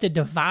 we have to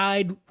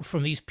divide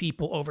from these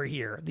people over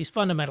here, these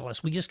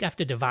fundamentalists. We just have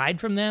to divide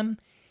from them,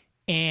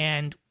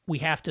 and we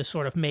have to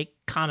sort of make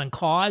common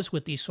cause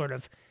with these sort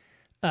of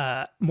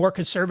more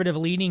conservative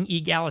leaning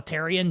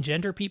egalitarian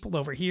gender people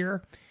over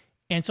here.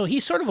 And so he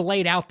sort of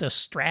laid out this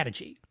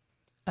strategy.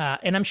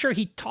 And I'm sure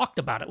he talked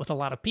about it with a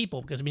lot of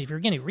people, because, I mean, if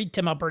you're going to read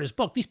Tim Alberta's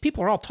book, these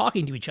people are all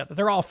talking to each other.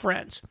 They're all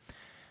friends.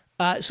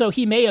 So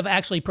he may have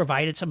actually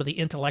provided some of the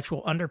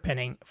intellectual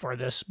underpinning for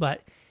this,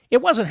 but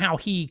it wasn't how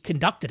he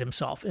conducted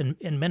himself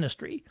in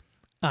ministry,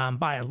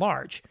 by and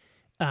large.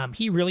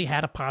 He really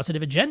had a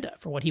positive agenda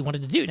for what he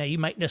wanted to do. Now, you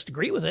might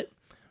disagree with it,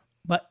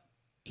 but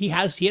he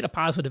had a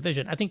positive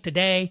vision. I think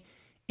today,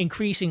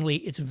 increasingly,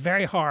 it's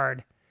very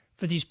hard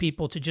for these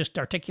people to just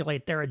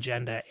articulate their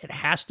agenda. It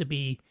has to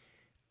be,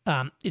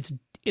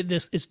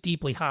 it's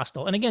deeply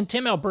hostile. And again,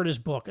 Tim Alberta's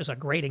book is a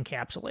great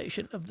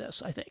encapsulation of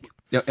this, I think.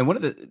 Yeah, and one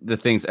of the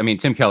things, I mean,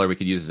 Tim Keller, we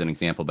could use as an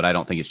example, but I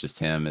don't think it's just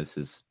him. This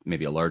is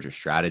maybe a larger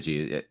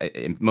strategy.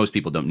 Most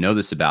people don't know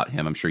this about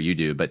him. I'm sure you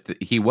do, but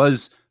he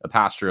was a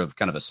pastor of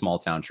kind of a small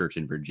town church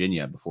in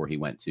Virginia before he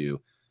went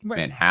to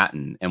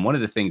Manhattan. And one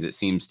of the things that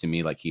seems to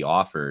me like he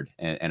offered,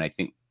 and I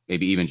think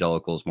maybe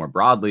evangelicals more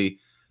broadly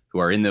who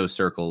are in those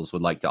circles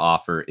would like to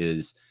offer,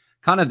 is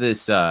kind of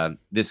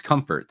this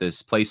comfort,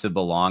 this place of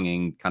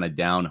belonging, kind of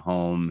down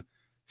home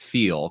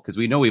feel, because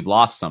we know we've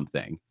lost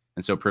something.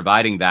 And so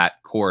providing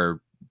that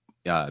core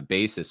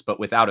basis, but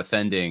without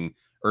offending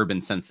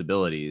urban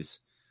sensibilities.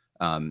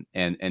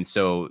 And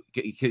so,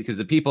 because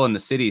the people in the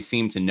city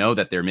seem to know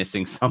that they're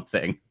missing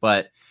something,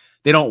 but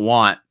they don't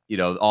want,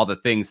 all the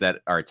things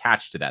that are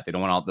attached to that. They don't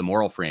want all the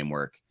moral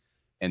framework.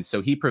 And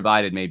so he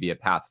provided maybe a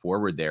path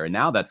forward there. And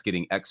now that's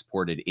getting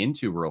exported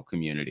into rural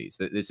communities.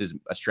 This is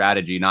a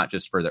strategy not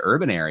just for the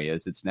urban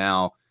areas. It's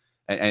now,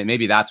 and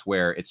maybe that's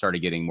where it started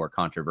getting more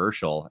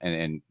controversial.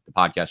 And the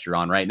podcast you're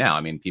on right now,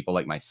 I mean, people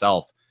like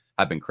myself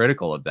have been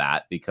critical of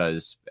that,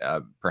 because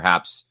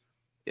perhaps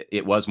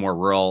it was more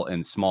rural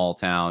and small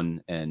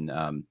town and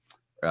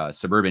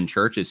suburban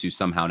churches who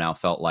somehow now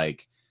felt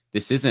like,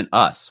 this isn't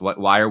us.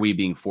 Why are we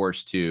being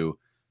forced to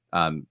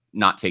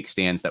not take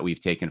stands that we've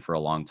taken for a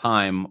long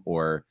time,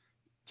 or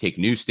take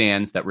new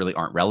stands that really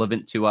aren't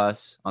relevant to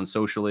us on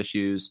social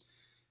issues?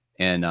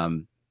 And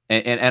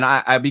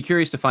I'd be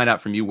curious to find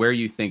out from you where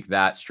you think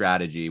that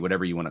strategy,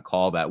 whatever you want to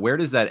call that, where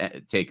does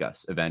that take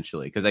us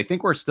eventually? Because I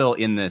think we're still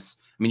in this.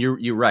 I mean,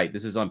 you're right.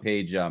 This is on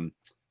page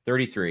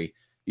 33.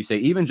 You say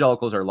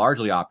evangelicals are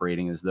largely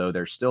operating as though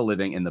they're still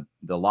living in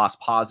the lost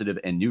positive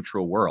and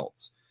neutral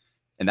worlds.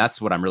 And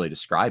that's what I'm really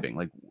describing.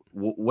 Like,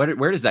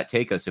 where does that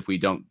take us if we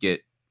don't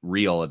get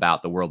real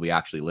about the world we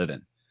actually live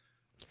in?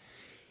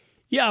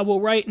 Yeah, well,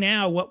 right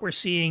now what we're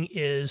seeing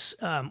is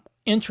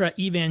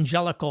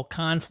intra-evangelical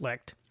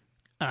conflict.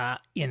 As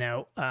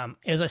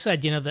I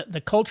said,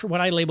 the culture,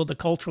 what I labeled the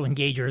cultural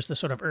engagers, the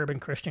sort of urban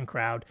Christian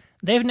crowd,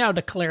 they've now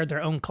declared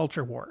their own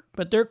culture war.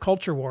 But their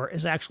culture war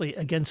is actually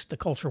against the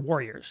culture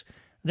warriors.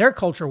 Their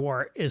culture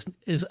war is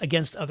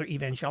against other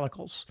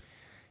evangelicals.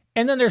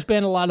 And then there's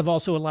been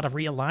also a lot of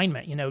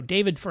realignment.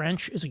 David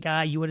French is a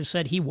guy you would have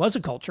said he was a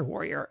culture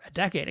warrior a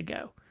decade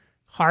ago.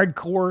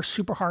 Hardcore,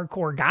 super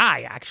hardcore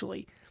guy,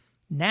 actually.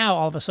 Now,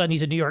 all of a sudden,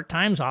 he's a New York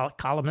Times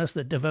columnist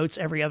that devotes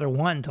every other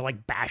one to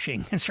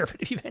bashing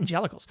conservative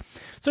evangelicals.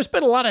 So there's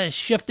been a lot of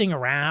shifting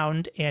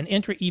around and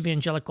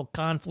intra-evangelical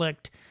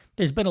conflict.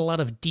 There's been a lot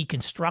of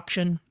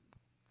deconstruction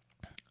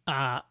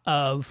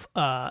of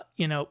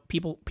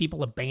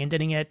people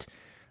abandoning it.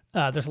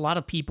 There's a lot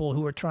of people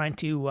who are trying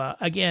to,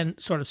 again,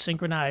 sort of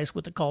synchronize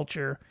with the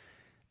culture.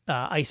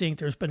 I think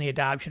there's been the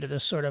adoption of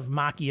this sort of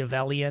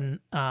Machiavellian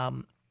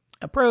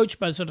approach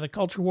by sort of the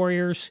culture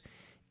warriors.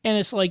 And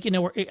it's like,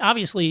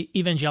 obviously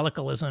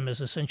evangelicalism is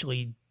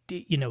essentially,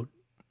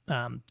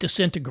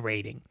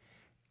 disintegrating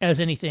as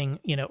anything,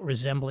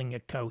 resembling a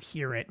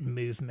coherent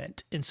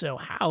movement. And so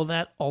how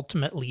that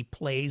ultimately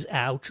plays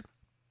out,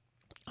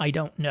 I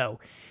don't know.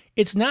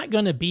 It's not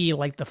going to be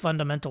like the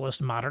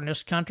fundamentalist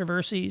modernist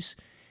controversies,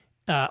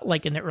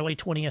 like in the early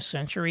 20th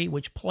century,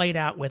 which played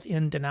out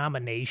within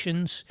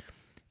denominations.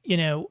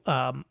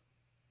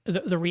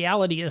 The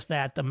reality is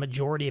that the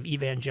majority of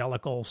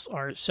evangelicals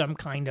are some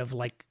kind of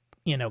like,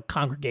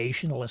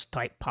 congregationalist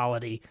type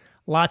polity.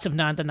 Lots of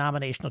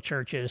non-denominational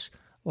churches,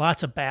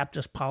 lots of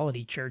Baptist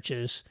polity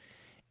churches.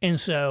 And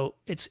so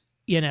it's,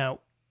 even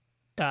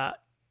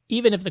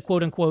if the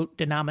quote unquote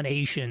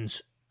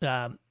denominations,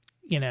 go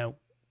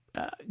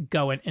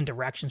in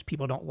directions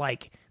people don't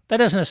like, that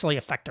doesn't necessarily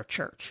affect our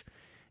church,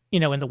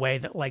 in the way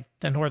that like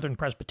the Northern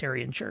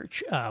Presbyterian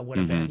Church would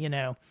have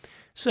been,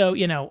 So,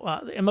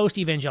 and most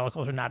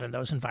evangelicals are not in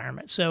those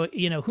environments. So,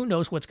 who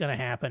knows what's going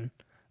to happen.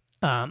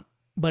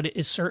 But it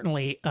is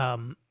certainly,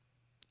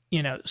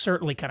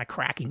 certainly kind of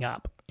cracking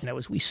up,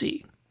 as we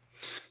see.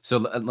 So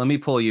let me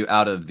pull you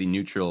out of the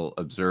neutral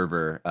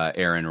observer,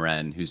 Aaron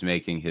Renn, who's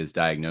making his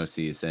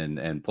diagnoses,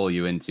 and pull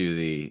you into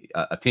the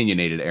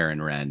opinionated Aaron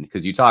Renn,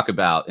 because you talk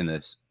about in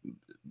this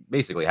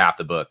basically half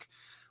the book,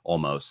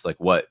 almost like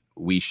what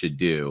we should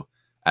do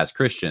as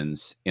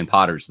Christians in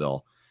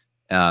Pottersville.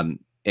 And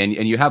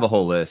you have a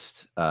whole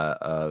list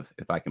of,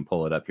 if I can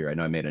pull it up here, I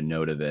know I made a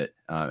note of it,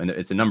 and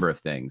it's a number of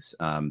things.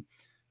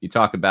 You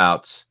talk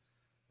about,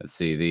 let's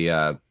see,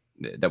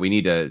 that we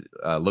need to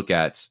look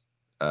at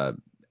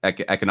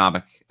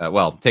economic,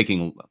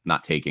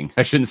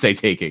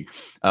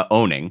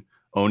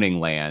 owning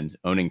land,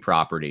 owning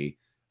property,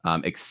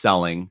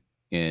 excelling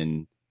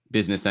in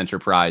business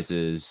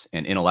enterprises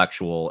and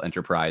intellectual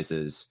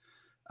enterprises,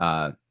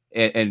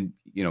 and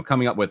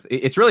coming up with,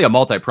 it's really a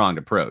multi-pronged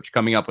approach,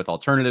 coming up with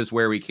alternatives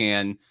where we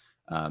can,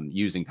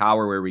 using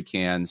power where we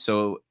can.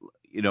 So,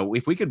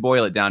 if we could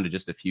boil it down to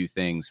just a few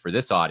things for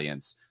this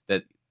audience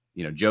that,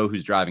 Joe,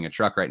 who's driving a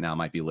truck right now,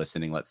 might be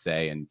listening, let's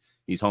say, and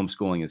he's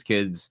homeschooling his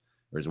kids,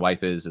 or his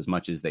wife is, as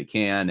much as they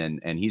can.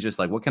 And he's just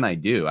like, what can I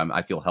do?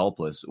 I feel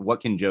helpless. What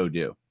can Joe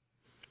do?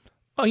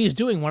 Well, he's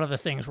doing one of the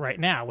things right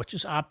now, which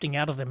is opting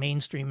out of the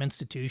mainstream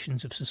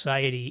institutions of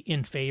society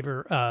in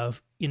favor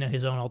of,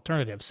 his own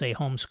alternative, say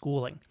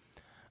homeschooling,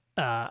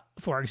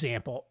 for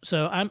example.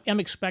 So I'm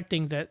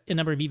expecting that a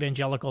number of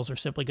evangelicals are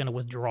simply going to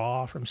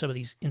withdraw from some of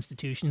these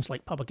institutions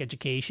like public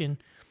education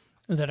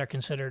that are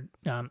considered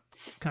kind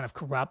of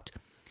corrupt.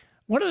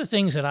 One of the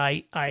things that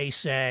I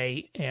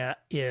say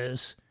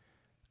is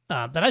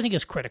that I think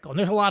is critical, and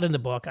there's a lot in the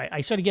book.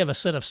 I sort of give a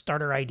set of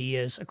starter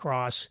ideas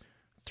across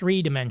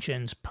three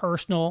dimensions: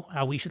 personal,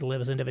 how we should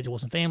live as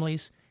individuals and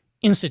families;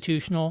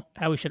 institutional,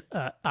 how we should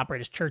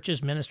operate as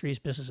churches, ministries,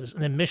 businesses;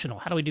 and then missional,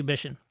 how do we do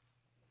mission?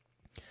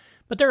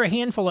 But there are a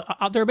handful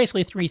of, there are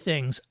basically three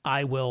things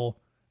I will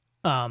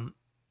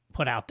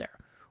put out there.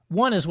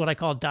 One is what I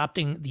call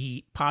adopting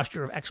the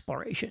posture of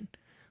exploration.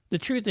 The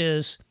truth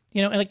is,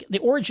 like the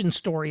origin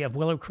story of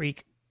Willow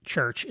Creek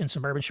Church in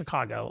suburban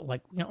Chicago,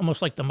 like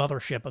almost like the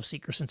mothership of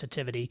seeker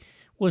sensitivity,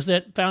 was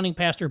that founding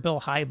pastor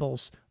Bill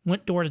Hybels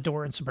went door to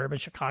door in suburban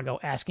Chicago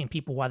asking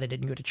people why they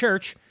didn't go to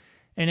church,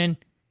 and then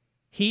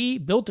he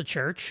built a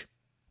church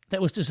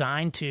that was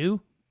designed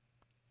to,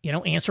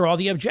 answer all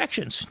the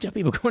objections to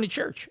people going to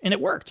church, and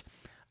it worked.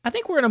 I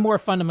think we're in a more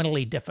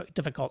fundamentally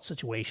difficult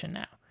situation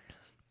now.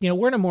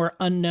 We're in a more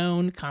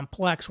unknown,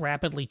 complex,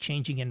 rapidly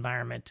changing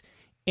environment,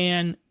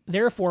 and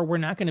therefore we're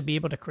not going to be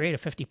able to create a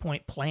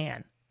 50-point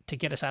plan to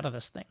get us out of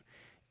this thing.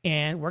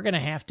 And we're going to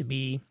have to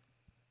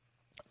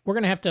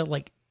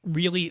like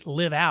really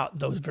live out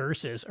those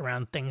verses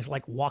around things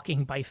like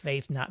walking by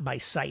faith, not by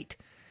sight,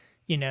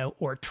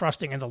 or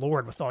trusting in the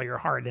Lord with all your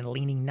heart and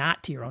leaning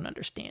not to your own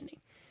understanding,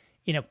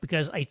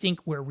 because I think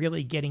we're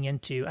really getting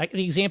into,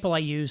 the example I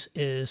use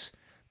is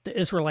the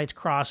Israelites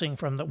crossing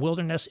from the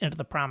wilderness into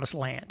the promised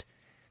land.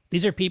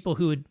 These are people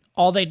who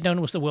all they'd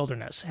known was the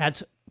wilderness.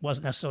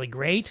 Wasn't necessarily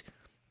great,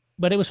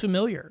 but it was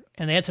familiar.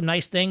 And they had some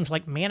nice things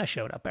like manna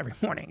showed up every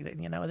morning. They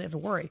have to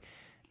worry.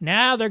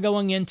 Now they're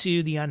going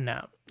into the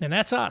unknown, and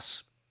that's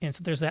us. And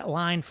so there's that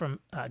line from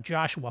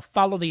Joshua,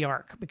 follow the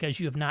ark because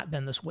you have not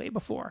been this way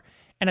before.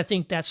 And I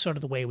think that's sort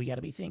of the way we got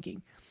to be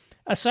thinking.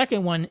 A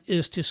second one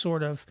is to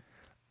sort of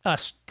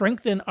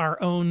strengthen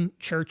our own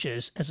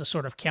churches as a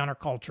sort of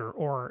counterculture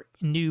or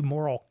new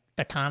moral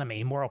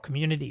economy, moral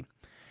community.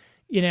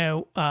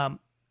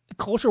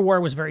 Culture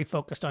war was very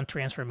focused on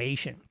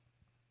transformation,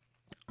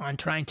 on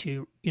trying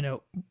to,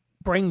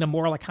 bring the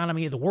moral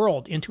economy of the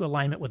world into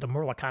alignment with the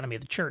moral economy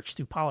of the church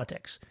through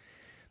politics.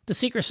 The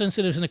seeker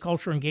sensitives and the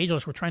cultural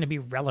engagers were trying to be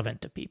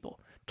relevant to people,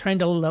 trying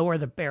to lower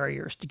the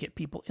barriers to get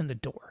people in the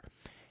door.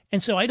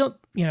 And so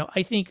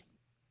I think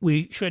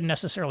we shouldn't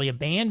necessarily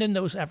abandon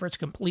those efforts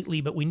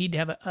completely, but we need to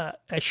have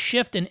a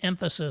shift in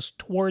emphasis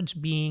towards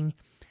being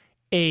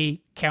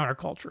a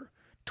counterculture,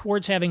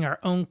 towards having our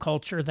own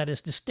culture that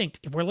is distinct.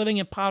 If we're living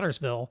in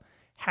Pottersville,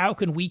 how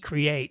can we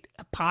create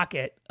a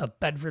pocket of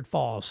Bedford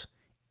Falls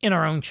in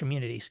our own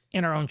communities,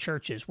 in our own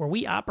churches, where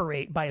we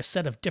operate by a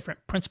set of different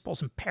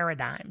principles and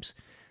paradigms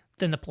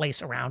than the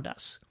place around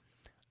us?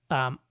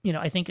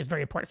 I think it's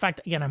very important. In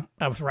fact, again,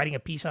 I was writing a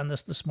piece on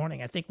this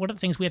morning. I think one of the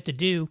things we have to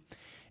do,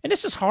 and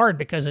this is hard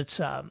because it's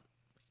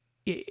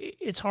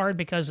it's hard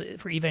because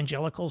for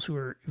evangelicals who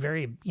are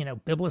very,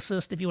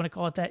 biblicist, if you want to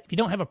call it that, if you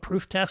don't have a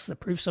proof test that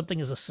proves something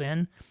is a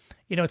sin,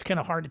 it's kind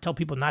of hard to tell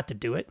people not to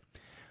do it.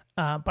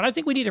 But I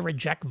think we need to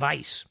reject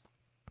vice.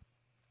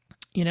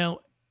 We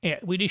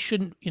just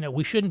shouldn't,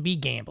 we shouldn't be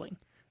gambling.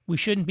 We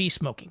shouldn't be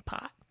smoking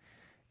pot.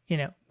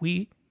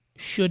 We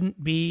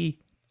shouldn't be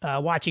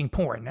watching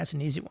porn. That's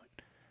an easy one.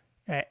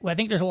 Well, I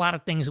think there's a lot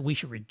of things that we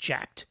should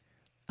reject.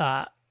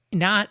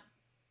 Not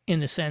in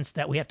the sense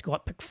that we have to go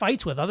up pick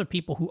fights with other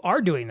people who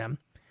are doing them,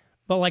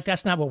 but like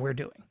that's not what we're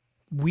doing.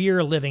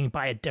 We're living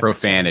by a different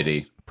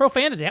profanity.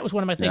 Profanity. That was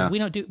one of my things.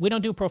 Yeah. We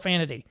don't do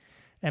profanity.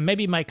 And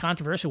maybe my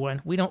controversial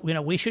one,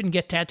 we shouldn't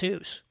get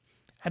tattoos.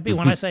 That'd be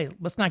when I say,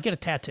 let's not get a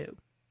tattoo,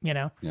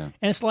 Yeah. And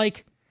it's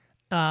like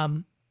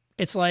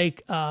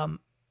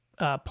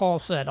Paul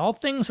said, all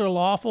things are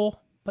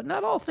lawful, but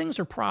not all things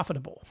are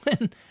profitable.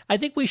 And I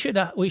think we should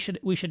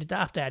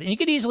adopt that. And you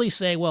could easily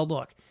say, well,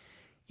 look,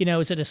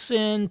 is it a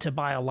sin to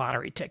buy a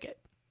lottery ticket?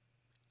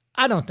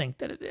 I don't think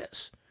that it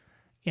is.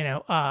 You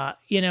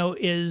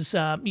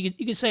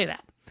could say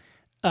that.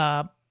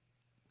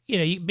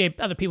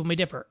 Other people may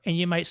differ, and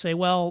you might say,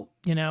 well,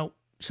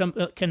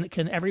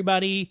 can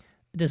everybody?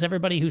 Does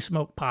everybody who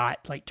smoke pot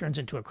like turns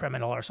into a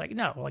criminal? Or it's like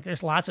no, like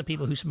there's lots of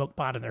people who smoke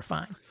pot and they're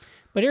fine.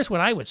 But here's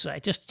what I would say: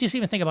 just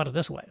even think about it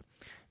this way: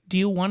 do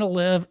you want to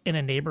live in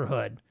a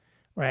neighborhood,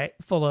 right,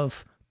 full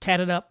of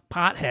tatted up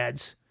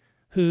potheads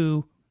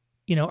who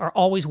are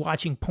always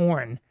watching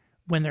porn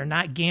when they're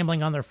not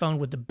gambling on their phone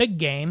with the big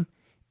game,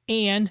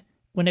 and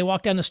when they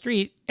walk down the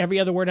street, every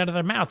other word out of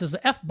their mouth is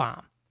the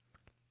F-bomb?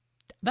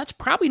 That's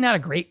probably not a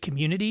great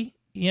community.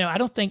 I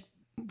don't think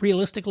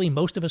realistically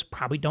most of us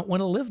probably don't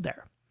want to live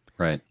there.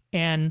 Right.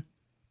 And,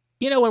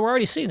 we're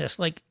already seeing this.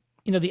 Like,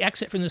 the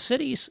exit from the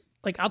cities,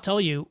 like I'll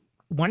tell you,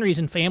 one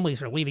reason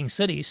families are leaving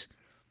cities,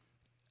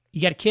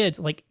 you got a kid,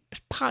 like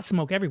there's pot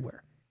smoke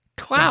everywhere.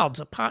 Clouds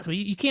of pot. So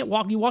you can't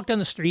walk. You walk down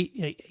the street.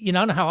 I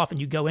don't know how often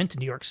you go into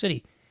New York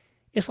City.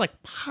 It's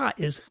like pot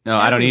is. No,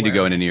 everywhere. I don't need to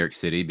go into New York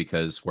City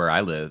because where I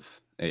live,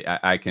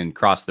 I can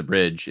cross the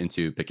bridge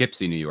into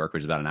Poughkeepsie, New York,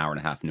 which is about an hour and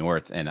a half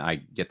north, and I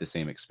get the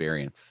same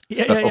experience.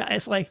 Yeah.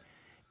 It's like,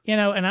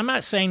 and I'm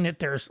not saying that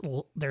there's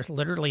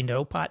literally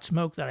no pot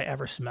smoke that I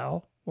ever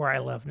smell where I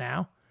live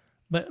now,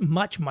 but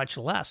much, much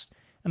less.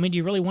 I mean, do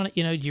you really want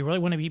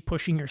to be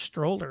pushing your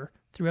stroller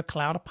through a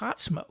cloud of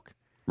pot smoke?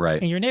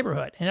 Right. In your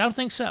neighborhood? And I don't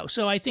think so.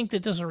 So I think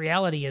that this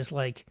reality is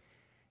like,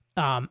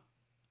 those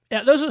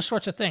are the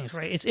sorts of things,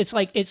 right?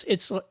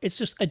 It's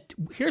just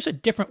here's a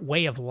different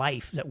way of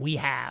life that we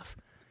have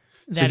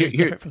that is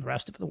different from the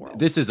rest of the world.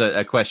 This is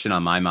a question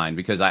on my mind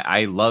because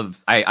I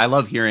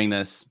love hearing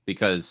this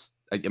because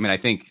I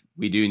think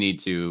we do need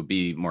to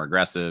be more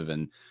aggressive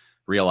and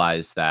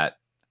realize that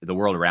the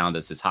world around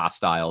us is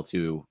hostile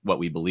to what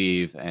we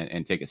believe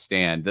and take a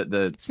stand.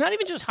 It's not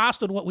even just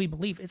hostile to what we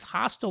believe. It's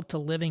hostile to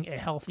living a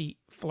healthy,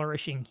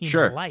 flourishing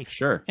human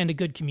life and to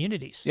good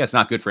communities. Yeah, it's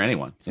not good for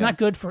anyone. It's not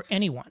good for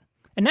anyone.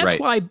 And that's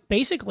why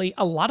basically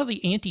a lot of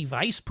the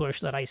anti-vice push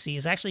that I see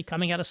is actually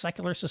coming out of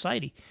secular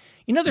society.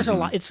 There's a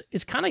lot.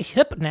 It's kind of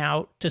hip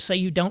now to say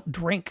you don't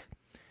drink.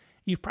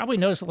 You've probably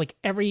noticed that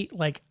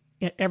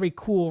every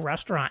cool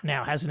restaurant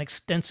now has an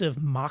extensive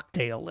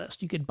mocktail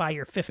list. You could buy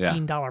your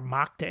 $15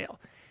 mocktail.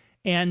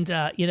 And,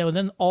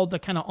 then all the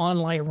kind of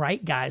online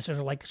right guys are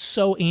like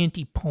so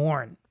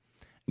anti-porn.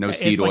 No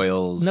seed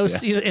oils. No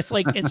seed. It's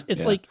like,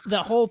 it's like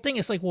the whole thing.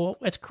 It's like, well,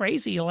 it's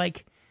crazy.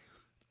 Like,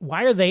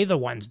 why are they the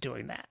ones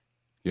doing that?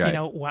 Right.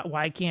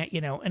 Why can't,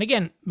 and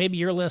again, maybe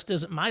your list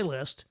isn't my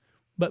list,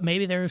 but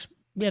maybe there's,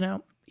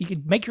 you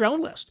could make your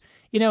own list.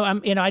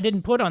 I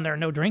didn't put on there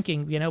no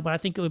drinking, but I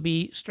think it would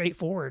be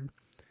straightforward.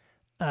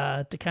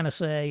 To kind of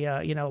say,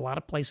 a lot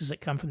of places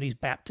that come from these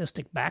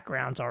Baptistic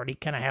backgrounds already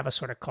kind of have a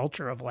sort of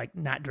culture of like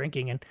not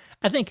drinking. And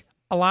I think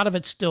a lot of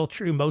it's still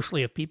true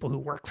mostly of people who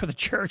work for the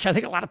church. I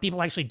think a lot of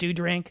people actually do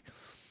drink,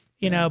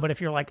 but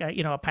if you're like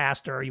a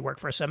pastor or you work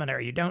for a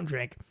seminary, you don't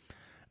drink.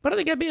 But I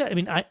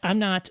think I'm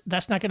not,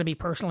 that's not going to be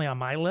personally on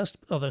my list,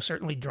 although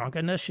certainly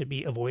drunkenness should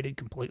be avoided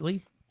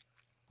completely.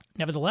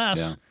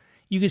 Nevertheless,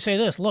 you could say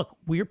this, look,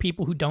 we're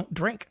people who don't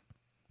drink.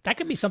 That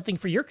could be something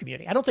for your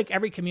community. I don't think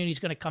every community is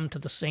going to come to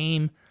the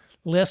same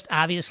list.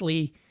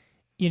 Obviously,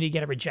 you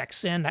got to reject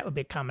sin. That would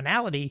be a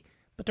commonality.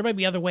 But there might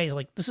be other ways.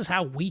 Like this is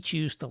how we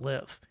choose to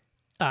live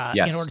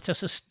in order to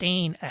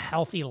sustain a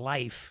healthy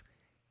life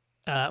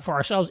for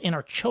ourselves and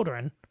our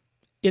children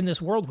in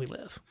this world we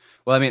live.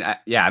 Well,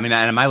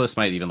 and my list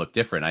might even look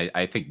different.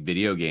 I think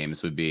video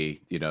games would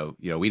be,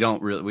 we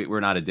don't really, we're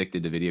not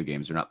addicted to video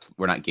games.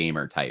 We're not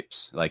gamer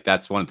types. Like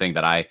that's one thing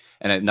that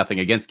and nothing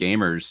against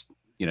gamers,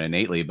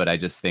 innately, but I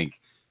just think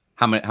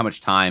how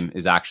much time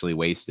is actually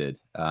wasted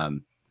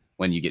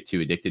when you get too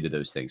addicted to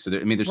those things. So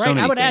there's so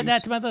many. I would things. add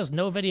that to my list.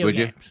 No video would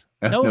games.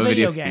 You? No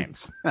video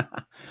games.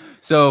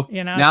 So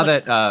now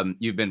that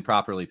you've been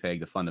properly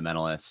pegged a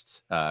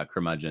fundamentalist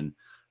curmudgeon,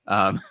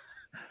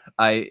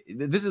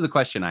 this is the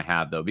question I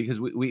have though, because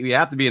we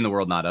have to be in the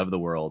world, not of the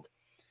world.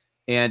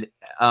 And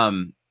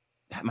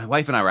my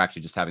wife and I were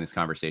actually just having this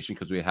conversation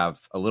because we have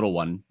a little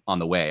one on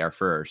the way, our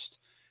first.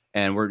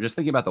 And we're just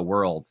thinking about the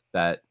world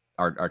that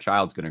our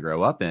child's going to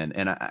grow up in.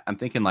 And I'm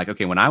thinking like,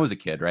 okay, when I was a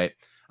kid, right,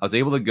 I was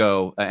able to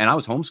go, and I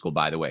was homeschooled,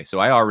 by the way. So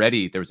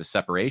there was a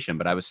separation,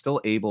 but I was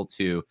still able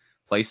to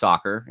play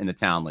soccer in the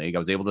town league. I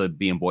was able to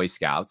be in Boy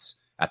Scouts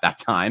at that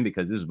time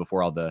because this was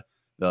before all the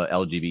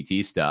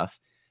LGBT stuff.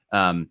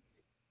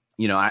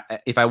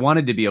 If I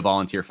wanted to be a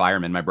volunteer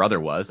fireman, my brother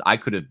was, I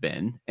could have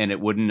been, and it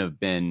wouldn't have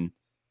been,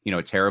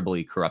 a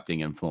terribly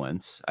corrupting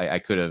influence. I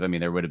could have,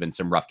 there would have been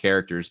some rough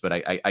characters, but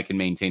I can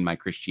maintain my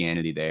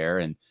Christianity there.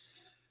 And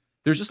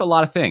there's just a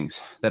lot of things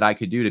that I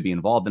could do to be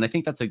involved. And I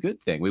think that's a good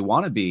thing. We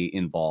want to be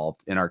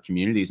involved in our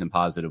communities in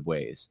positive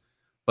ways.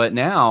 But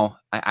now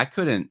I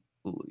couldn't,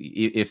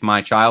 if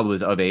my child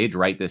was of age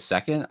right this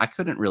second, I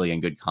couldn't really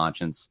in good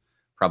conscience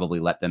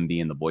probably let them be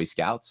in the Boy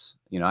Scouts.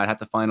 I'd have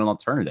to find an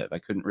alternative. I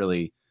couldn't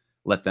really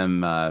let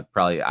them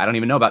probably, I don't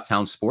even know about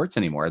town sports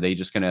anymore. Are they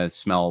just going to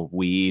smell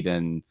weed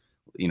and,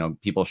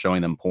 people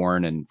showing them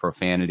porn and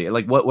profanity?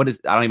 Like what is,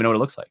 I don't even know what it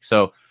looks like.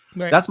 So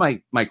right. That's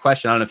my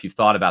question. I don't know if you've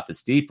thought about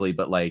this deeply,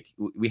 but like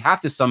we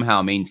have to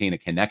somehow maintain a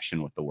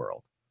connection with the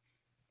world.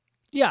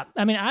 Yeah.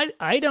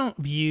 I don't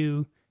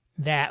view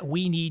that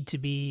we need to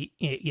be,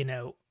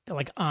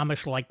 like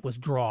Amish, like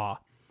withdraw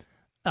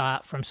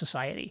from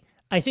society.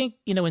 I think,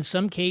 in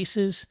some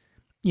cases,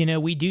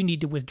 we do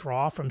need to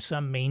withdraw from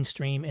some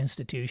mainstream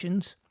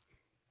institutions.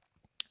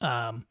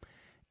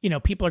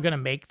 People are going to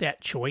make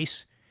that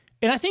choice.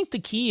 And I think the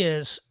key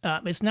is,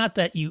 it's not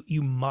that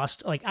you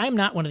must, like, I'm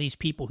not one of these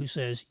people who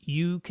says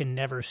you can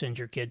never send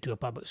your kid to a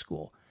public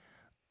school.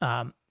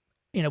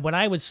 What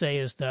I would say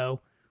is,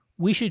 though,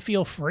 we should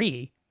feel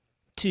free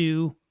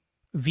to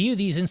view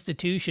these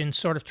institutions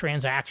sort of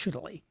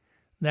transactionally.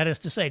 That is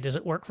to say, does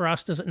it work for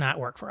us? Does it not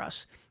work for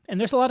us? And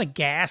there's a lot of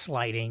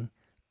gaslighting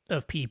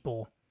of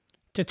people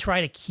to try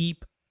to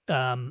keep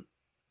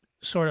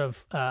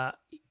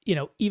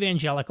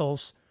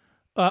evangelicals,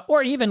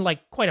 or even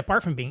like quite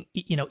apart from being,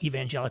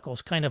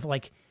 evangelicals, kind of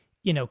like,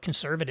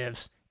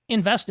 conservatives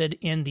invested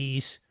in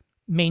these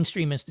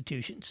mainstream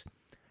institutions.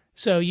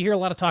 So you hear a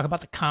lot of talk about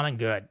the common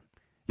good,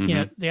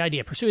 the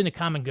idea of pursuing the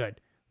common good.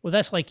 Well,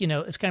 that's like,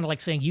 it's kind of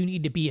like saying you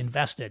need to be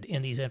invested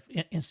in these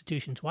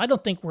institutions. Well, I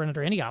don't think we're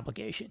under any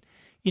obligation.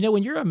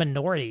 When you're a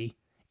minority,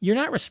 you're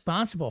not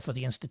responsible for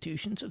the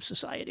institutions of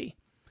society.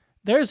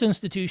 There's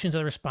institutions of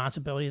the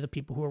responsibility of the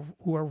people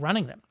who are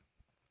running them.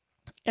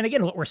 And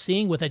again, what we're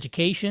seeing with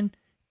education,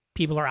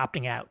 people are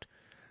opting out.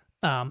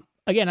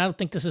 Again, I don't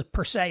think this is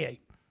per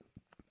se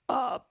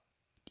a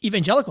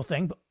evangelical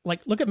thing, but like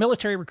look at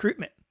military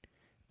recruitment.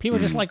 People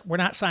are just like, we're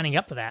not signing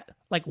up for that.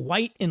 Like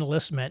white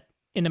enlistment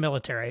in the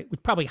military,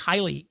 which probably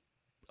highly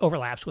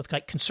overlaps with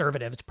like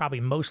conservative. It's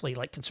probably mostly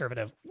like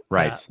conservative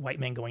white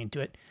men going into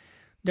it.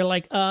 They're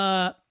like,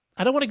 I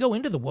don't want to go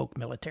into the woke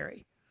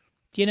military.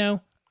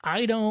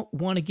 I don't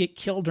want to get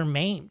killed or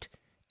maimed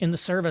in the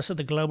service of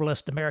the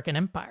globalist American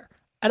empire.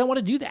 I don't want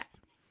to do that.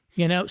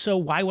 So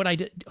why would I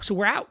do? So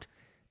we're out.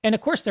 And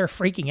of course they're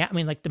freaking out.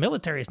 The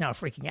military is now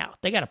freaking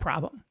out. They got a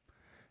problem.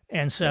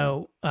 And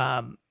so,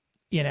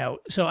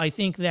 so I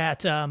think that,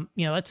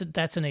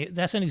 that's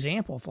an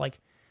example of like,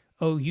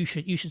 oh, you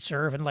should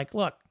serve. And like,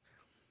 look,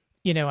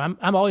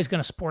 I'm always going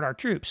to support our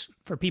troops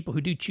for people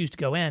who do choose to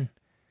go in.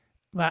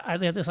 But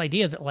I have this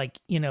idea that like,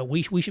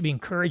 we should be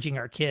encouraging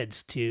our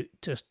kids to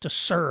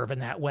serve in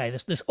that way.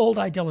 This old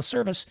ideal of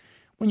service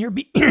when you're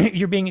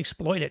being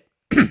exploited.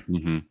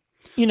 Mm-hmm.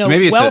 So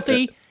maybe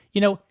wealthy,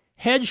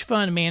 hedge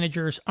fund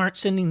managers aren't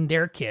sending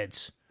their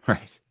kids,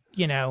 right?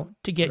 To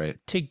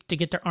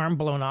get their arm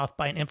blown off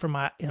by an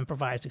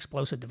improvised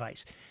explosive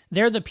device.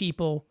 They're the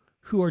people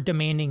who are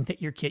demanding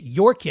that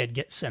your kid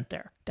gets sent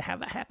there to have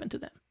that happen to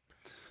them.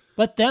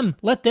 Let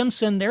them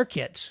send their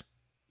kids.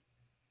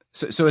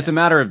 So it's a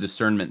matter of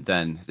discernment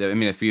then.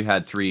 If you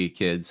had 3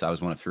 kids, I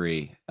was one of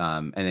 3,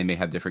 and they may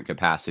have different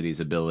capacities,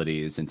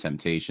 abilities, and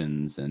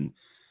temptations, and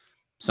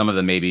some of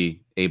them may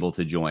be able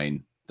to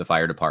join the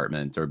fire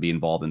department or be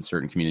involved in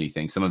certain community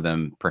things. Some of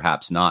them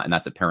perhaps not, and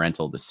that's a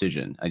parental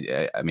decision.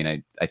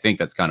 I think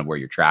that's kind of where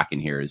you're tracking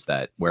here, is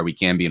that where we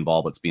can be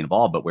involved, let's be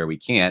involved, but where we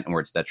can't and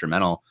where it's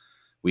detrimental,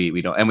 we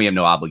don't, and we have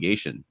no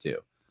obligation to.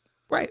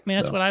 Right.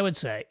 That's what I would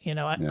say.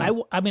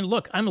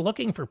 Look, I'm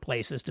looking for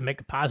places to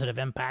make a positive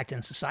impact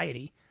in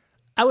society.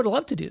 I would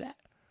love to do that,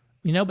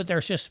 but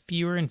there's just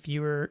fewer and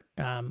fewer,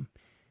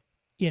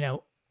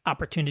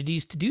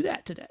 opportunities to do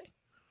that today.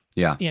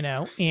 Yeah.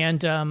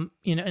 And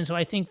so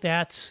I think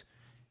that's,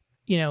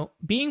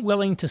 being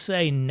willing to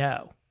say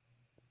no,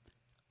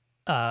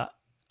 I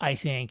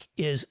think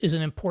is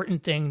an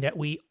important thing that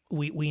we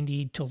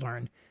need to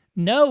learn.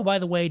 No, by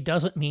the way,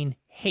 doesn't mean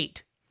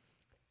hate.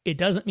 It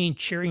doesn't mean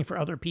cheering for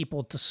other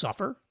people to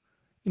suffer.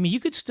 You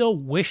could still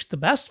wish the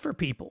best for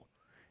people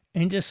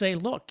and just say,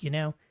 look,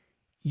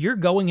 you're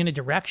going in a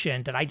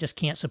direction that I just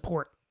can't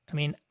support.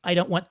 I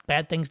don't want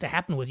bad things to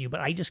happen with you, but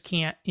I just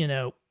can't,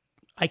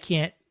 I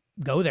can't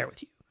go there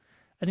with you.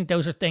 I think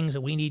those are things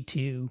that we need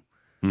to,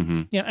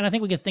 and I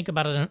think we can think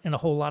about it in a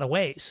whole lot of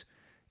ways.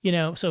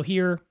 So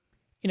here,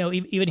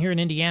 even here in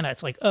Indiana,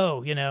 it's like,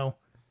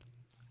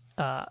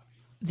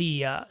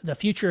 the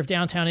future of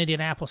downtown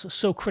Indianapolis is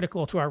so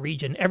critical to our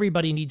region.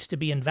 Everybody needs to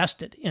be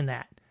invested in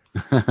that.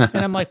 And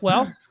I'm like,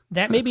 well,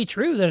 that may be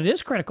true that it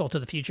is critical to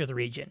the future of the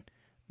region,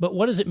 but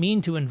what does it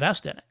mean to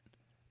invest in it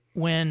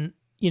when,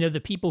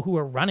 the people who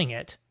are running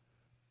it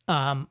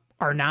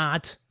are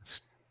not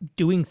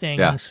doing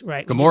things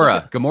right?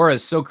 Gomorrah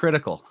is so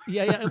critical.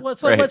 Yeah. Well,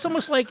 it's, like, it's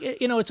almost like,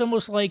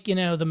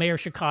 the mayor of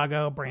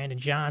Chicago, Brandon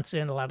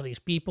Johnson, a lot of these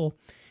people,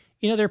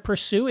 they're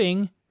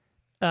pursuing,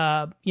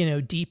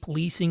 deep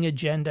leasing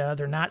agenda.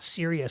 They're not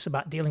serious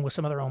about dealing with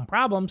some of their own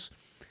problems.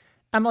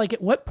 I'm like,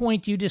 at what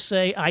point do you just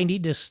say, I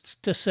need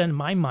to send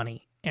my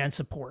money and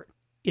support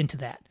into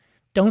that?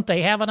 Don't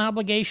they have an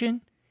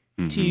obligation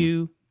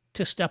to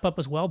step up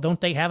as well? Don't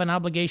they have an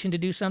obligation to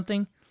do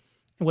something?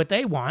 And what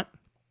they want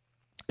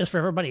is for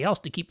everybody else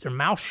to keep their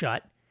mouth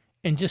shut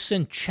and just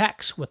send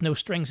checks with no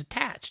strings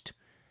attached.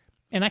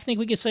 And I think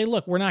we could say,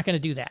 look, we're not going to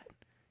do that.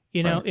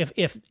 Right.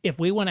 If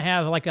we want to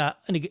have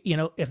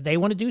if they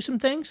want to do some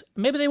things,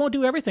 maybe they won't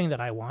do everything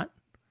that I want.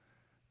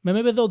 But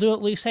maybe they'll do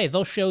at least, hey,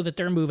 they'll show that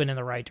they're moving in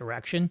the right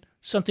direction,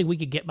 something we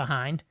could get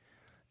behind,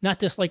 not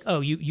just like, oh,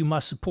 you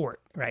must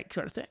support, right,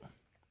 sort of thing.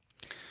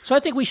 So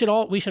I think we should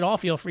all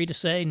feel free to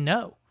say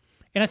no.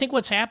 And I think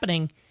what's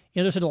happening,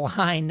 there's a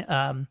line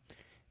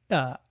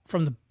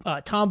from the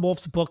Tom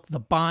Wolfe's book, The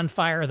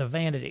Bonfire of the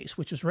Vanities,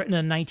 which was written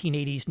in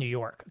 1980s New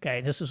York.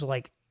 Okay, this is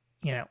like,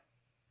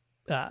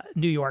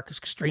 New York is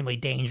extremely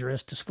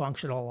dangerous,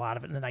 dysfunctional, a lot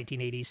of it in the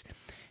 1980s.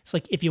 It's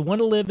like, if you want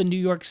to live in New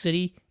York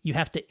City, you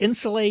have to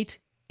insulate.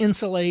 And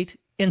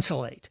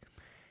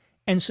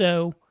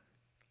so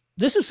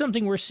this is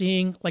something we're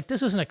seeing, like,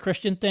 this isn't a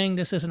Christian thing,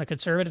 this isn't a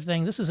conservative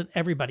thing, this is an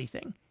everybody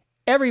thing.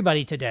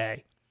 Everybody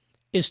today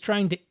is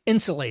trying to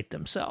insulate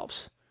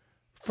themselves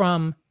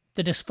from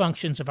the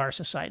dysfunctions of our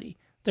society.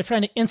 They're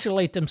trying to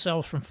insulate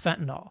themselves from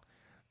fentanyl.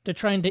 They're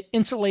trying to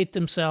insulate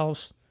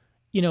themselves,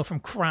 from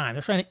crime.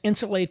 They're trying to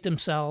insulate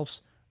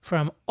themselves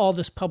from all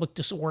this public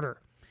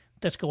disorder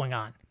that's going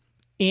on.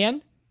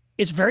 And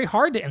it's very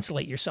hard to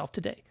insulate yourself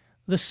today.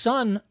 The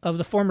son of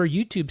the former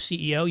YouTube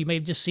CEO, you may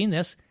have just seen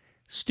this,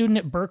 student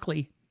at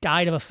Berkeley,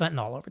 died of a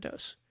fentanyl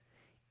overdose.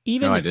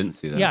 I didn't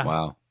see that. Yeah,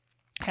 wow.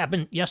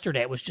 Happened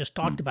yesterday. It was just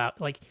talked about.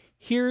 Like,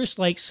 here's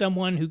like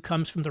someone who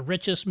comes from the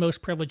richest,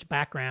 most privileged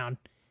background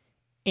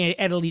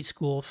at elite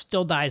school,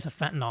 still dies of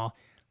fentanyl.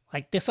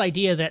 Like, this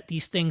idea that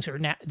these things are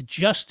not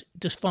just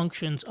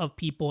dysfunctions of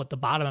people at the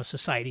bottom of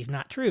society is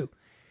not true.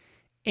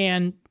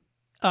 And,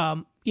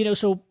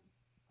 so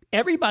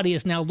everybody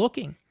is now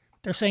looking.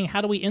 They're saying,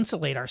 how do we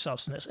insulate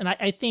ourselves from this? And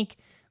I think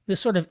this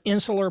sort of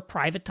insular,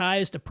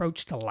 privatized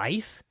approach to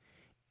life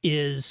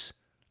is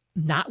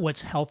not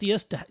what's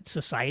healthiest to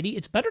society.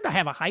 It's better to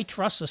have a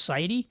high-trust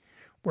society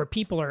where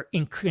people are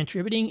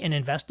contributing and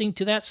investing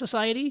to that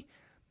society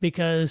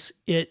because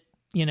it's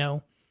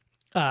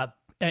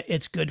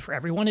good for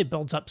everyone. It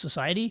builds up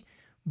society.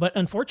 But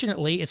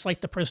unfortunately, it's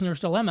like the prisoner's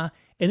dilemma.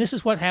 And this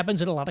is what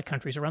happens in a lot of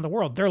countries around the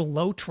world. They're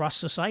low-trust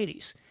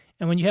societies.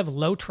 And when you have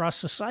low-trust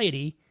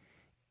society,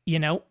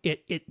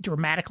 it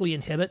dramatically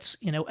inhibits,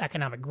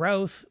 economic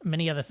growth,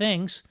 many other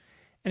things.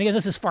 And again,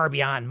 this is far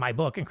beyond my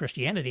book and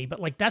Christianity,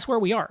 but like, that's where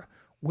we are.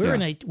 We're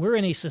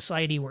in a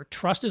society where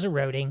trust is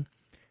eroding.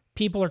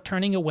 People are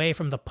turning away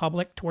from the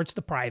public towards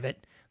the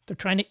private. They're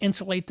trying to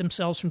insulate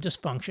themselves from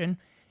dysfunction.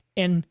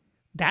 And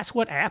that's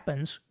what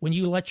happens when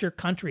you let your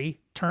country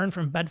turn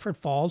from Bedford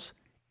Falls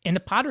into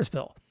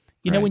Pottersville.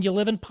 When you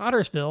live in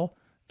Pottersville,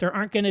 there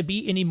aren't going to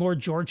be any more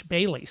George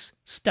Baileys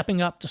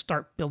stepping up to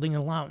start building the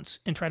loans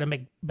and try to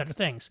make better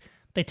things.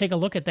 They take a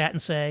look at that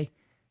and say,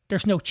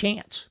 there's no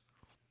chance,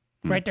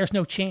 right? There's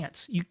no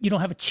chance. You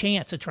don't have a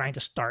chance of trying to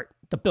start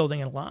the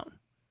building and loan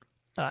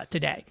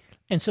today.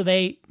 And so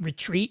they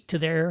retreat to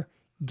their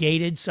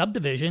gated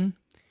subdivision,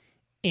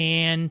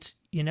 and,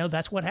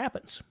 that's what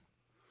happens.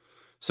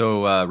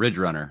 So Ridge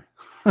Runner,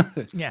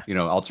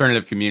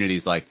 alternative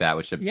communities like that,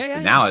 which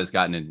now has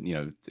gotten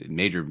in,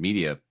 major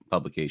media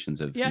publications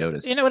have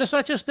noticed. It's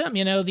not just them.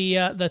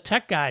 The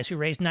tech guys who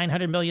raised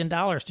 $900 million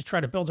to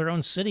try to build their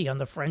own city on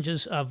the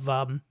fringes of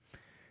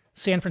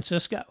San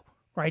Francisco,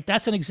 right?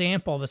 That's an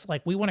example that's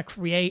like, we want to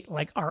create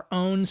like our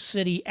own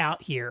city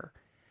out here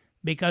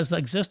because the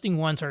existing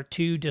ones are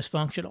too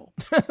dysfunctional.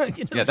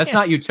 That's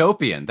not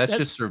utopian. That's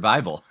just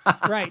survival.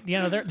 Right.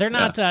 They're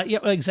not,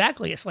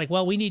 exactly. It's like,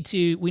 well, we need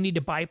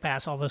to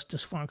bypass all this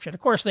dysfunction. Of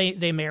course,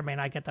 they may or may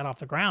not get that off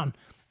the ground.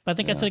 But I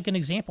think that's like an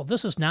example.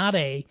 This is not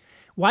and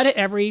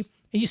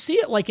you see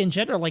it like in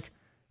general, like,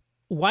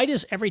 why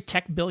does every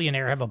tech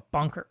billionaire have a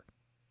bunker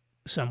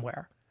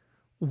somewhere?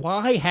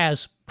 Why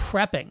has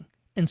prepping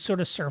and sort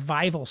of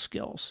survival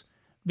skills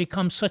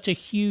become such a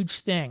huge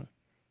thing?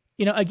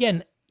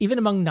 Again, even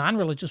among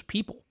non-religious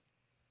people,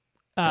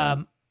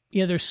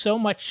 there's so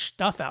much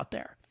stuff out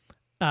there.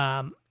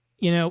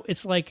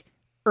 It's like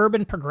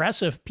urban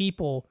progressive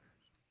people,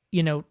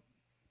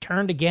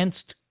 turned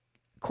against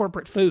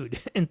corporate food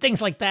and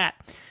things like that.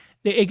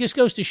 It just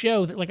goes to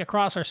show that, like,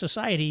 across our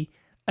society,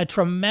 a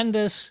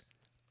tremendous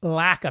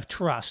lack of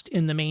trust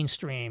in the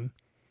mainstream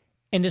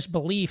and this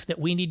belief that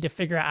we need to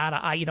figure out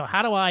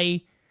how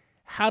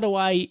how do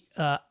I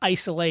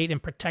isolate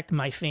and protect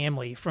my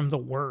family from the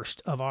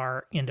worst of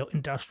our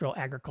industrial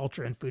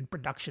agriculture and food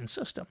production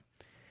system?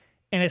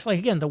 And it's like,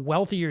 again, the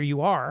wealthier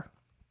you are,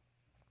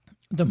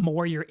 the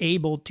more you're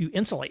able to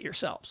insulate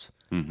yourselves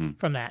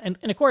from that. And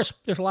of course,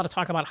 there's a lot of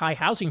talk about high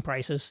housing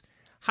prices.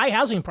 High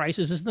housing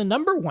prices is the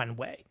number one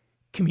way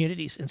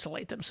communities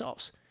insulate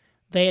themselves.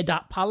 They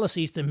adopt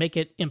policies to make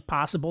it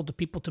impossible to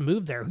people to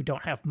move there who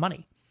don't have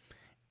money.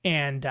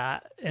 And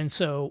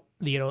so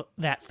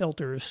that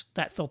filters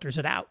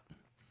it out.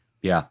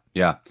 Yeah.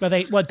 But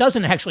it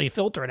doesn't actually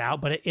filter it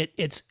out, but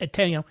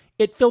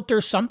it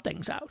filters some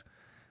things out.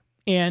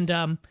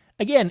 And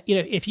again,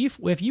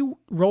 if you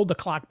rolled the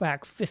clock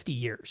back 50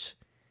 years,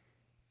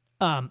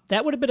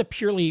 that would have been a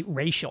purely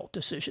racial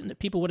decision that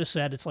people would have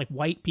said it's like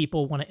white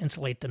people want to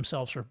insulate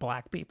themselves from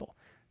black people.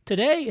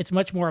 Today, it's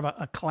much more of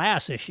a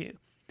class issue.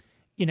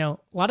 A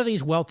lot of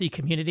these wealthy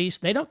communities,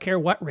 they don't care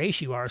what race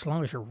you are as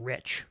long as you're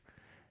rich.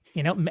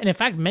 And in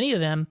fact, many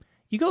of them,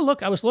 you go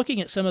look, I was looking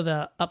at some of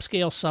the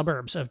upscale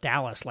suburbs of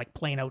Dallas, like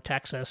Plano,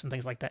 Texas, and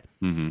things like that.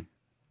 Mm-hmm.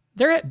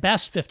 They're at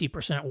best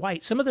 50%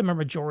 white. Some of them are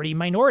majority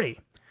minority.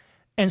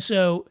 And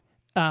so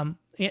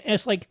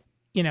it's like,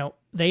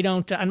 they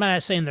don't, I'm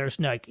not saying there's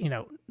no,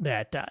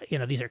 that,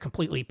 these are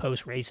completely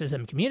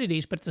post-racism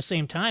communities, but at the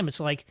same time, it's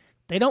like,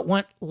 they don't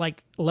want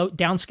like low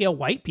downscale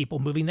white people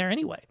moving there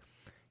anyway.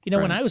 Right.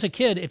 When I was a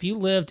kid, if you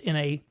lived in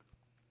a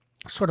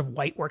sort of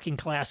white working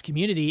class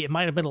community, it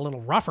might have been a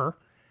little rougher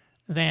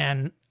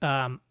than,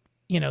 the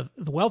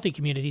wealthy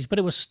communities, but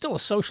it was still a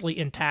socially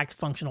intact,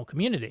 functional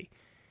community.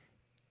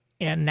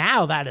 And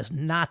now that is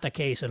not the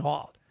case at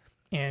all.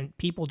 And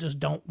people just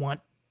don't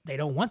want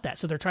that.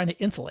 So they're trying to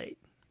insulate.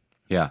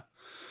 Yeah.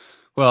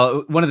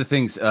 Well, one of the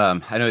things,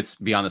 I know it's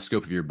beyond the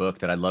scope of your book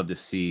that I'd love to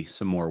see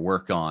some more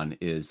work on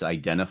is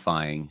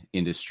identifying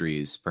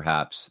industries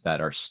perhaps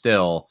that are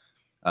still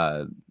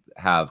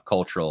have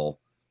cultural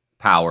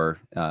power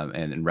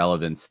and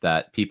relevance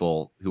that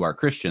people who are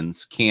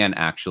Christians can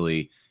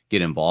actually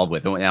get involved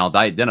with. And I'll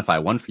identify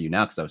one for you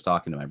now because I was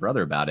talking to my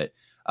brother about it,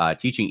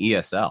 teaching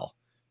ESL.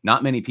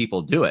 Not many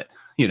people do it,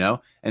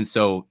 and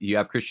so you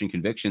have Christian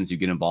convictions, you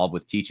get involved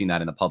with teaching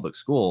that in the public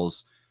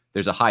schools.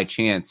 There's a high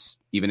chance,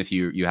 even if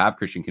you have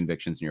Christian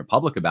convictions and you're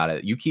public about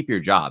it, you keep your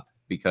job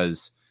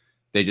because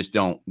they just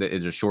don't.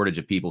 There's a shortage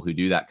of people who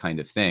do that kind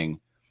of thing.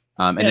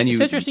 And then it's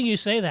interesting you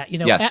say that.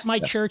 At my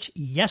church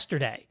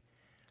yesterday,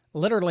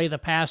 literally the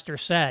pastor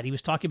said, he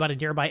was talking about a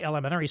nearby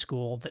elementary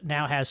school that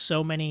now has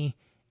so many,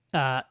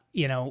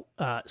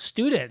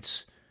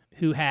 students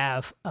who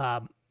have,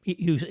 are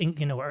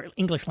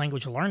English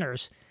language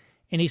learners.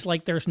 And he's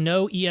like, there's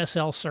no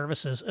ESL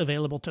services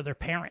available to their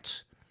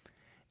parents.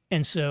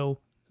 And so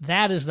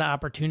that is the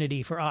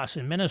opportunity for us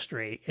in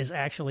ministry is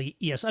actually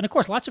ESL. And of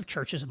course, lots of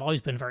churches have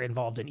always been very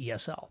involved in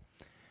ESL.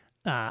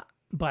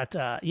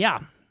 Yeah.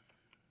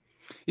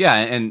 Yeah.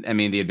 And I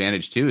mean, the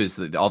advantage too is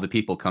that all the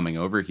people coming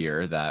over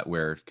here that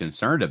we're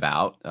concerned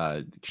about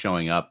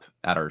showing up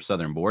at our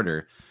southern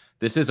border,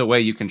 this is a way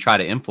you can try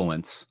to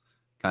influence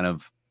kind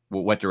of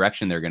what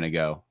direction they're going to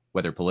go,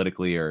 whether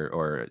politically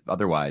or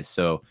otherwise.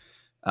 So,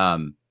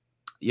 I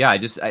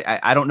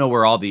don't know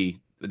where all the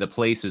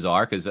places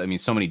are because, I mean,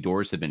 so many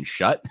doors have been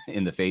shut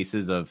in the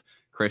faces of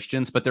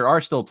Christians, but there are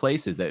still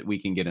places that we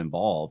can get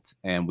involved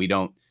and we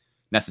don't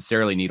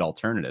necessarily need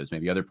alternatives.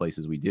 Maybe other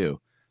places we do.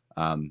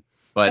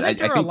 But I think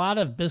there are a lot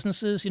of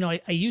businesses,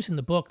 I use in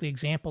the book the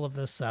example of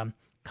this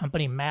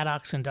company,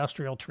 Maddox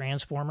Industrial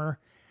Transformer,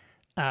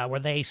 where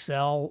they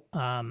sell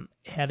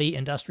heavy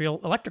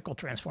industrial electrical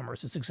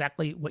transformers. It's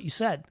exactly what you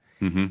said.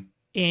 Mm-hmm.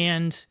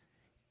 And,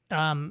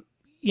 I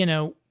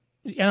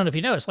don't know if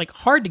you know, it's like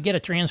hard to get a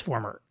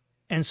transformer.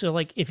 And so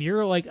like, if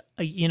you're like,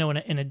 in an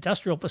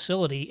industrial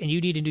facility and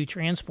you need a new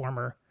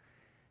transformer,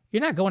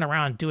 you're not going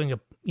around doing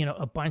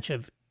a bunch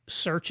of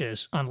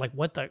searches on like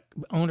what the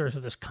owners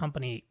of this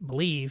company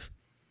believe.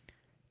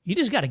 You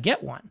just got to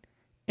get one.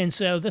 And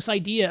so this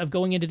idea of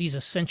going into these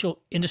essential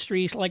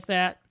industries like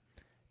that,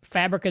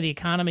 fabric of the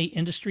economy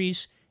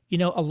industries, a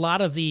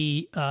lot of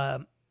the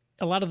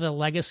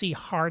legacy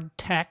hard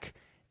tech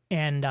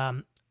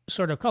and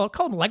sort of call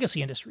them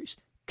legacy industries,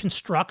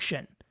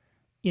 construction,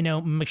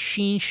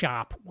 machine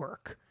shop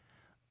work,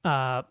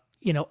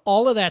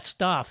 all of that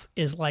stuff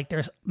is like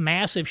there's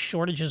massive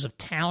shortages of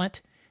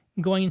talent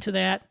going into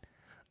that.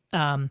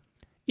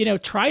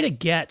 Try to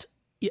get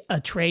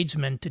a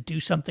tradesman to do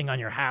something on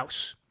your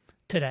house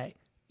today.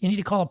 You need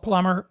to call a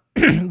plumber.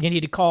 You need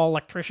to call an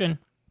electrician.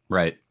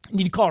 Right. You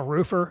need to call a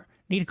roofer.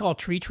 You need to call a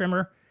tree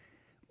trimmer.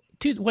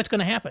 Two, what's going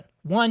to happen?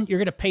 One, you're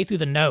going to pay through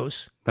the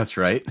nose. That's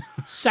right.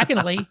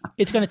 Secondly,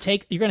 you're going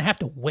to have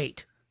to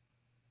wait.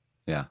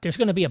 Yeah. There's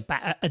going to be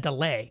a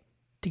delay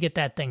to get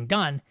that thing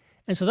done.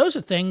 And so those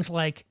are things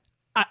like,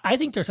 I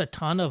think there's a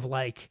ton of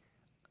like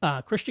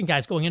Christian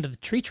guys going into the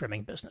tree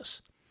trimming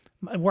business.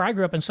 Where I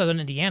grew up in Southern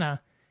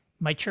Indiana,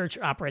 my church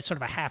operates sort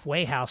of a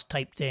halfway house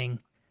type thing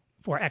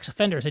for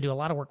ex-offenders. They do a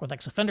lot of work with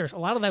ex-offenders. A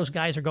lot of those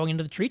guys are going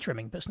into the tree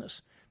trimming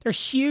business. There's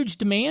huge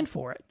demand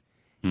for it.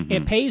 Mm-hmm.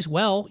 It pays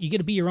well. You get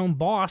to be your own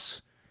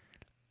boss.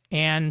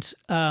 And,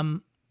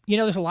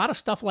 there's a lot of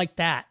stuff like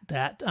that.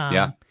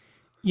 Yeah.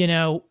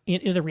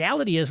 The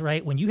reality is,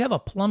 right, when you have a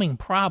plumbing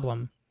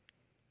problem,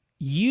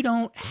 you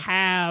don't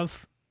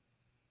have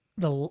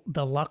the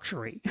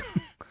luxury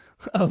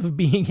of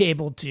being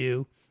able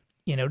to,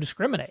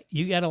 discriminate.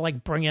 You got to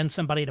like bring in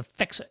somebody to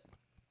fix it.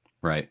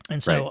 Right.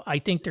 And so I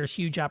think there's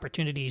huge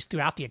opportunities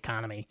throughout the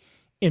economy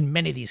in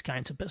many of these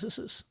kinds of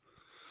businesses.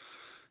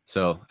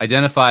 So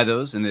identify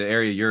those in the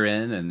area you're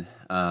in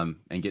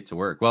and get to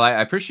work. Well,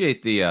 I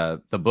appreciate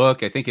the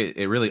book. I think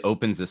it really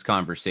opens this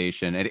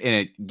conversation, and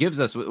it gives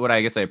us what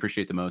I guess I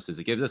appreciate the most is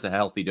it gives us a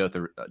healthy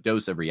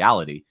dose of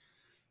reality.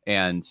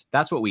 And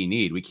that's what we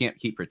need. We can't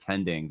keep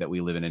pretending that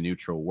we live in a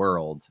neutral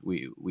world.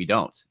 We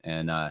don't.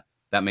 And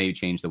that may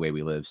change the way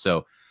we live.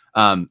 So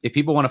if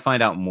people want to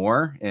find out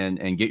more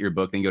and get your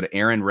book, then go to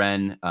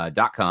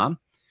aaronwren.com.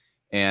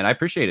 And I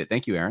appreciate it.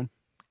 Thank you, Aaron.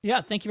 Yeah,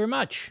 thank you very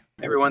much.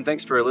 Hey everyone,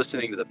 thanks for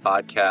listening to the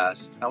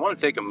podcast. I want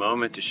to take a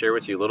moment to share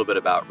with you a little bit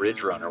about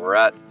Ridge Runner. We're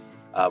at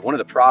one of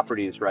the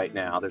properties right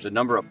now. There's a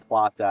number of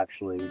plots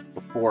actually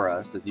before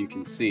us, as you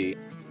can see,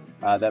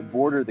 that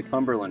border the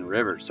Cumberland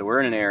River. So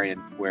we're in an area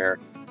where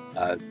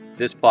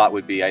this plot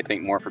would be, I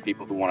think, more for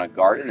people who want to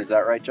garden. Is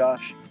that right,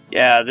 Josh?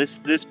 Yeah,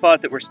 this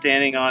plot that we're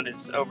standing on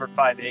is over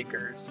 5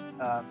 acres.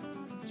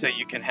 So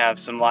you can have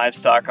some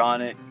livestock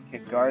on it, you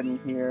can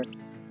garden here.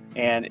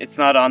 And it's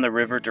not on the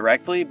river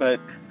directly, but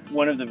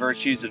one of the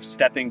virtues of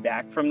stepping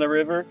back from the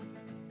river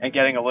and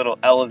getting a little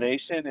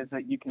elevation is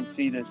that you can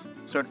see this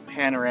sort of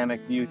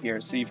panoramic view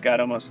here. So you've got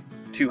almost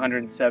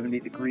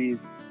 270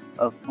 degrees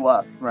of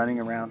bluff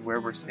running around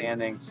where we're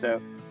standing. So,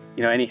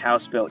 any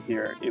house built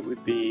here, it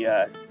would be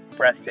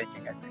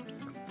breathtaking, I think.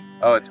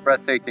 Oh, it's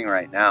breathtaking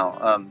right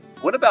now.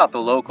 What about the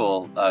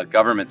local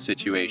government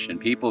situation?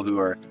 People who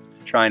are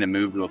trying to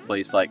move to a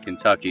place like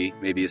Kentucky,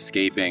 maybe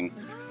escaping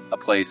a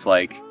place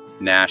like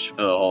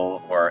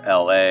Nashville or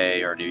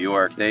LA or New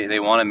York, they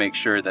want to make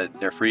sure that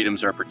their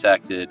freedoms are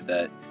protected,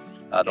 that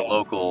the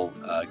local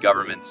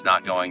government's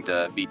not going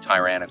to be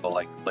tyrannical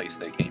like the place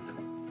they came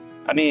from.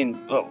 I mean,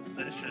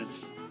 this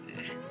is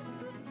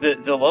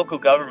the local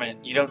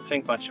government. You don't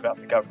think much about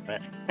the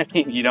government. I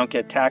mean, you don't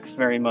get taxed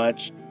very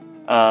much.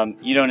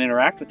 You don't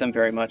interact with them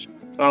very much.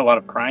 There's not a lot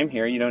of crime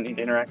here. You don't need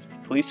to interact with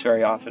the police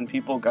very often.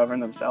 People govern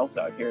themselves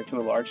out here to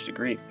a large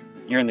degree.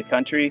 You're in the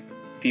country.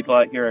 People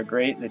out here are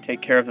great. They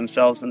take care of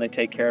themselves and they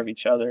take care of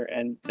each other.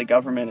 And the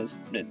government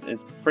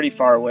is pretty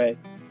far away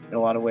in a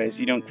lot of ways.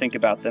 You don't think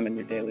about them in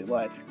your daily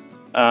life.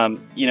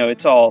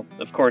 It's all,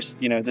 of course,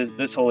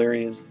 this whole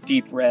area is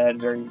deep red,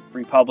 very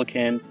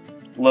Republican,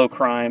 low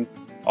crime,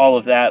 all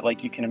of that,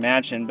 like you can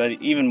imagine. But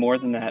even more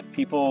than that,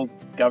 people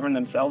govern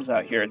themselves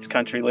out here. It's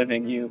country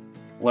living. You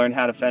learn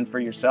how to fend for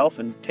yourself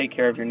and take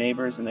care of your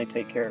neighbors, and they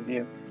take care of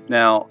you.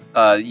 Now,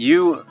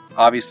 you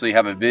obviously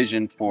have a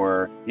vision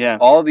for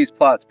all of these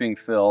plots being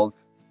filled,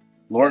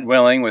 Lord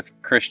willing, with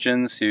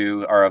Christians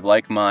who are of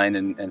like mind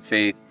and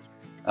faith,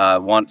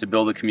 want to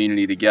build a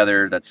community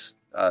together that's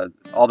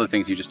all the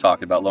things you just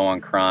talked about, low on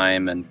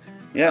crime and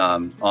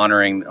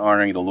honoring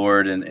the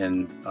Lord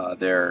and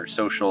their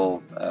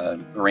social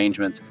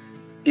arrangements.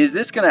 Is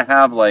this going to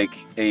have like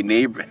a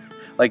neighbor?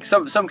 Like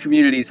some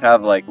communities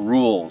have like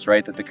rules,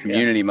 right, that the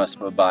community must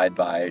abide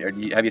by. Or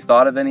have you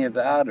thought of any of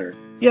that? Or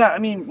yeah, I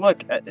mean,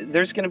 look,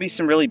 there's going to be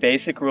some really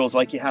basic rules,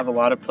 like you have a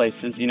lot of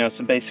places.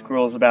 Some basic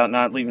rules about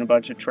not leaving a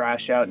bunch of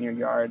trash out in your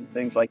yard,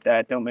 things like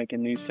that. Don't make a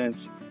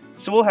nuisance.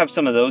 So we'll have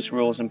some of those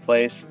rules in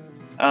place.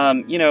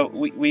 We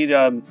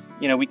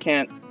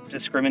can't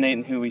discriminate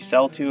in who we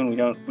sell to, and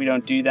we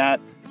don't do that.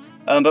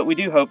 But we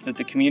do hope that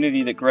the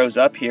community that grows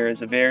up here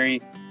is a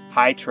very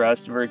high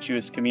trust,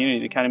 virtuous community,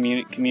 the kind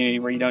of community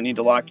where you don't need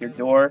to lock your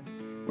door,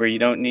 where you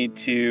don't need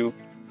to,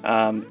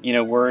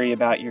 worry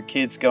about your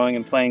kids going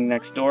and playing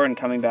next door and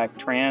coming back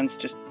trans.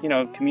 Just,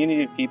 a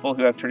community of people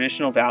who have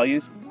traditional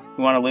values,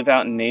 who want to live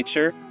out in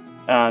nature,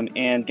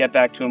 and get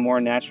back to a more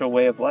natural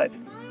way of life.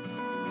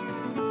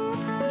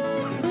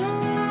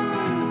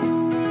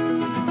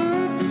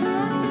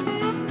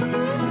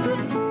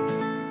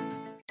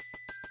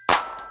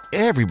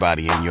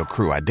 Everybody in your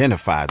crew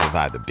identifies as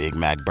either Big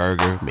Mac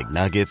Burger,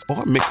 McNuggets,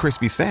 or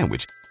McCrispy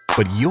Sandwich.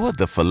 But you're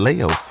the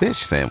Filet-O-Fish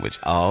Sandwich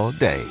all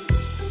day.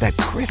 That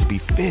crispy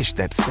fish,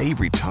 that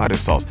savory tartar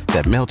sauce,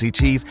 that melty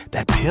cheese,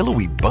 that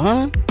pillowy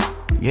bun.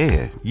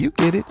 Yeah, you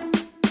get it.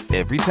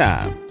 Every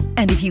time.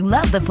 And if you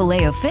love the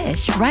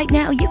Filet-O-Fish, right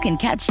now you can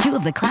catch 2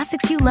 of the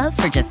classics you love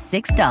for just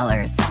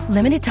 $6.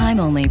 Limited time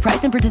only.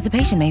 Price and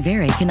participation may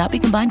vary. Cannot be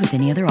combined with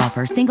any other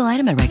offer. Single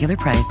item at regular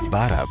price.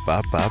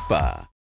 Ba-da-ba-ba-ba.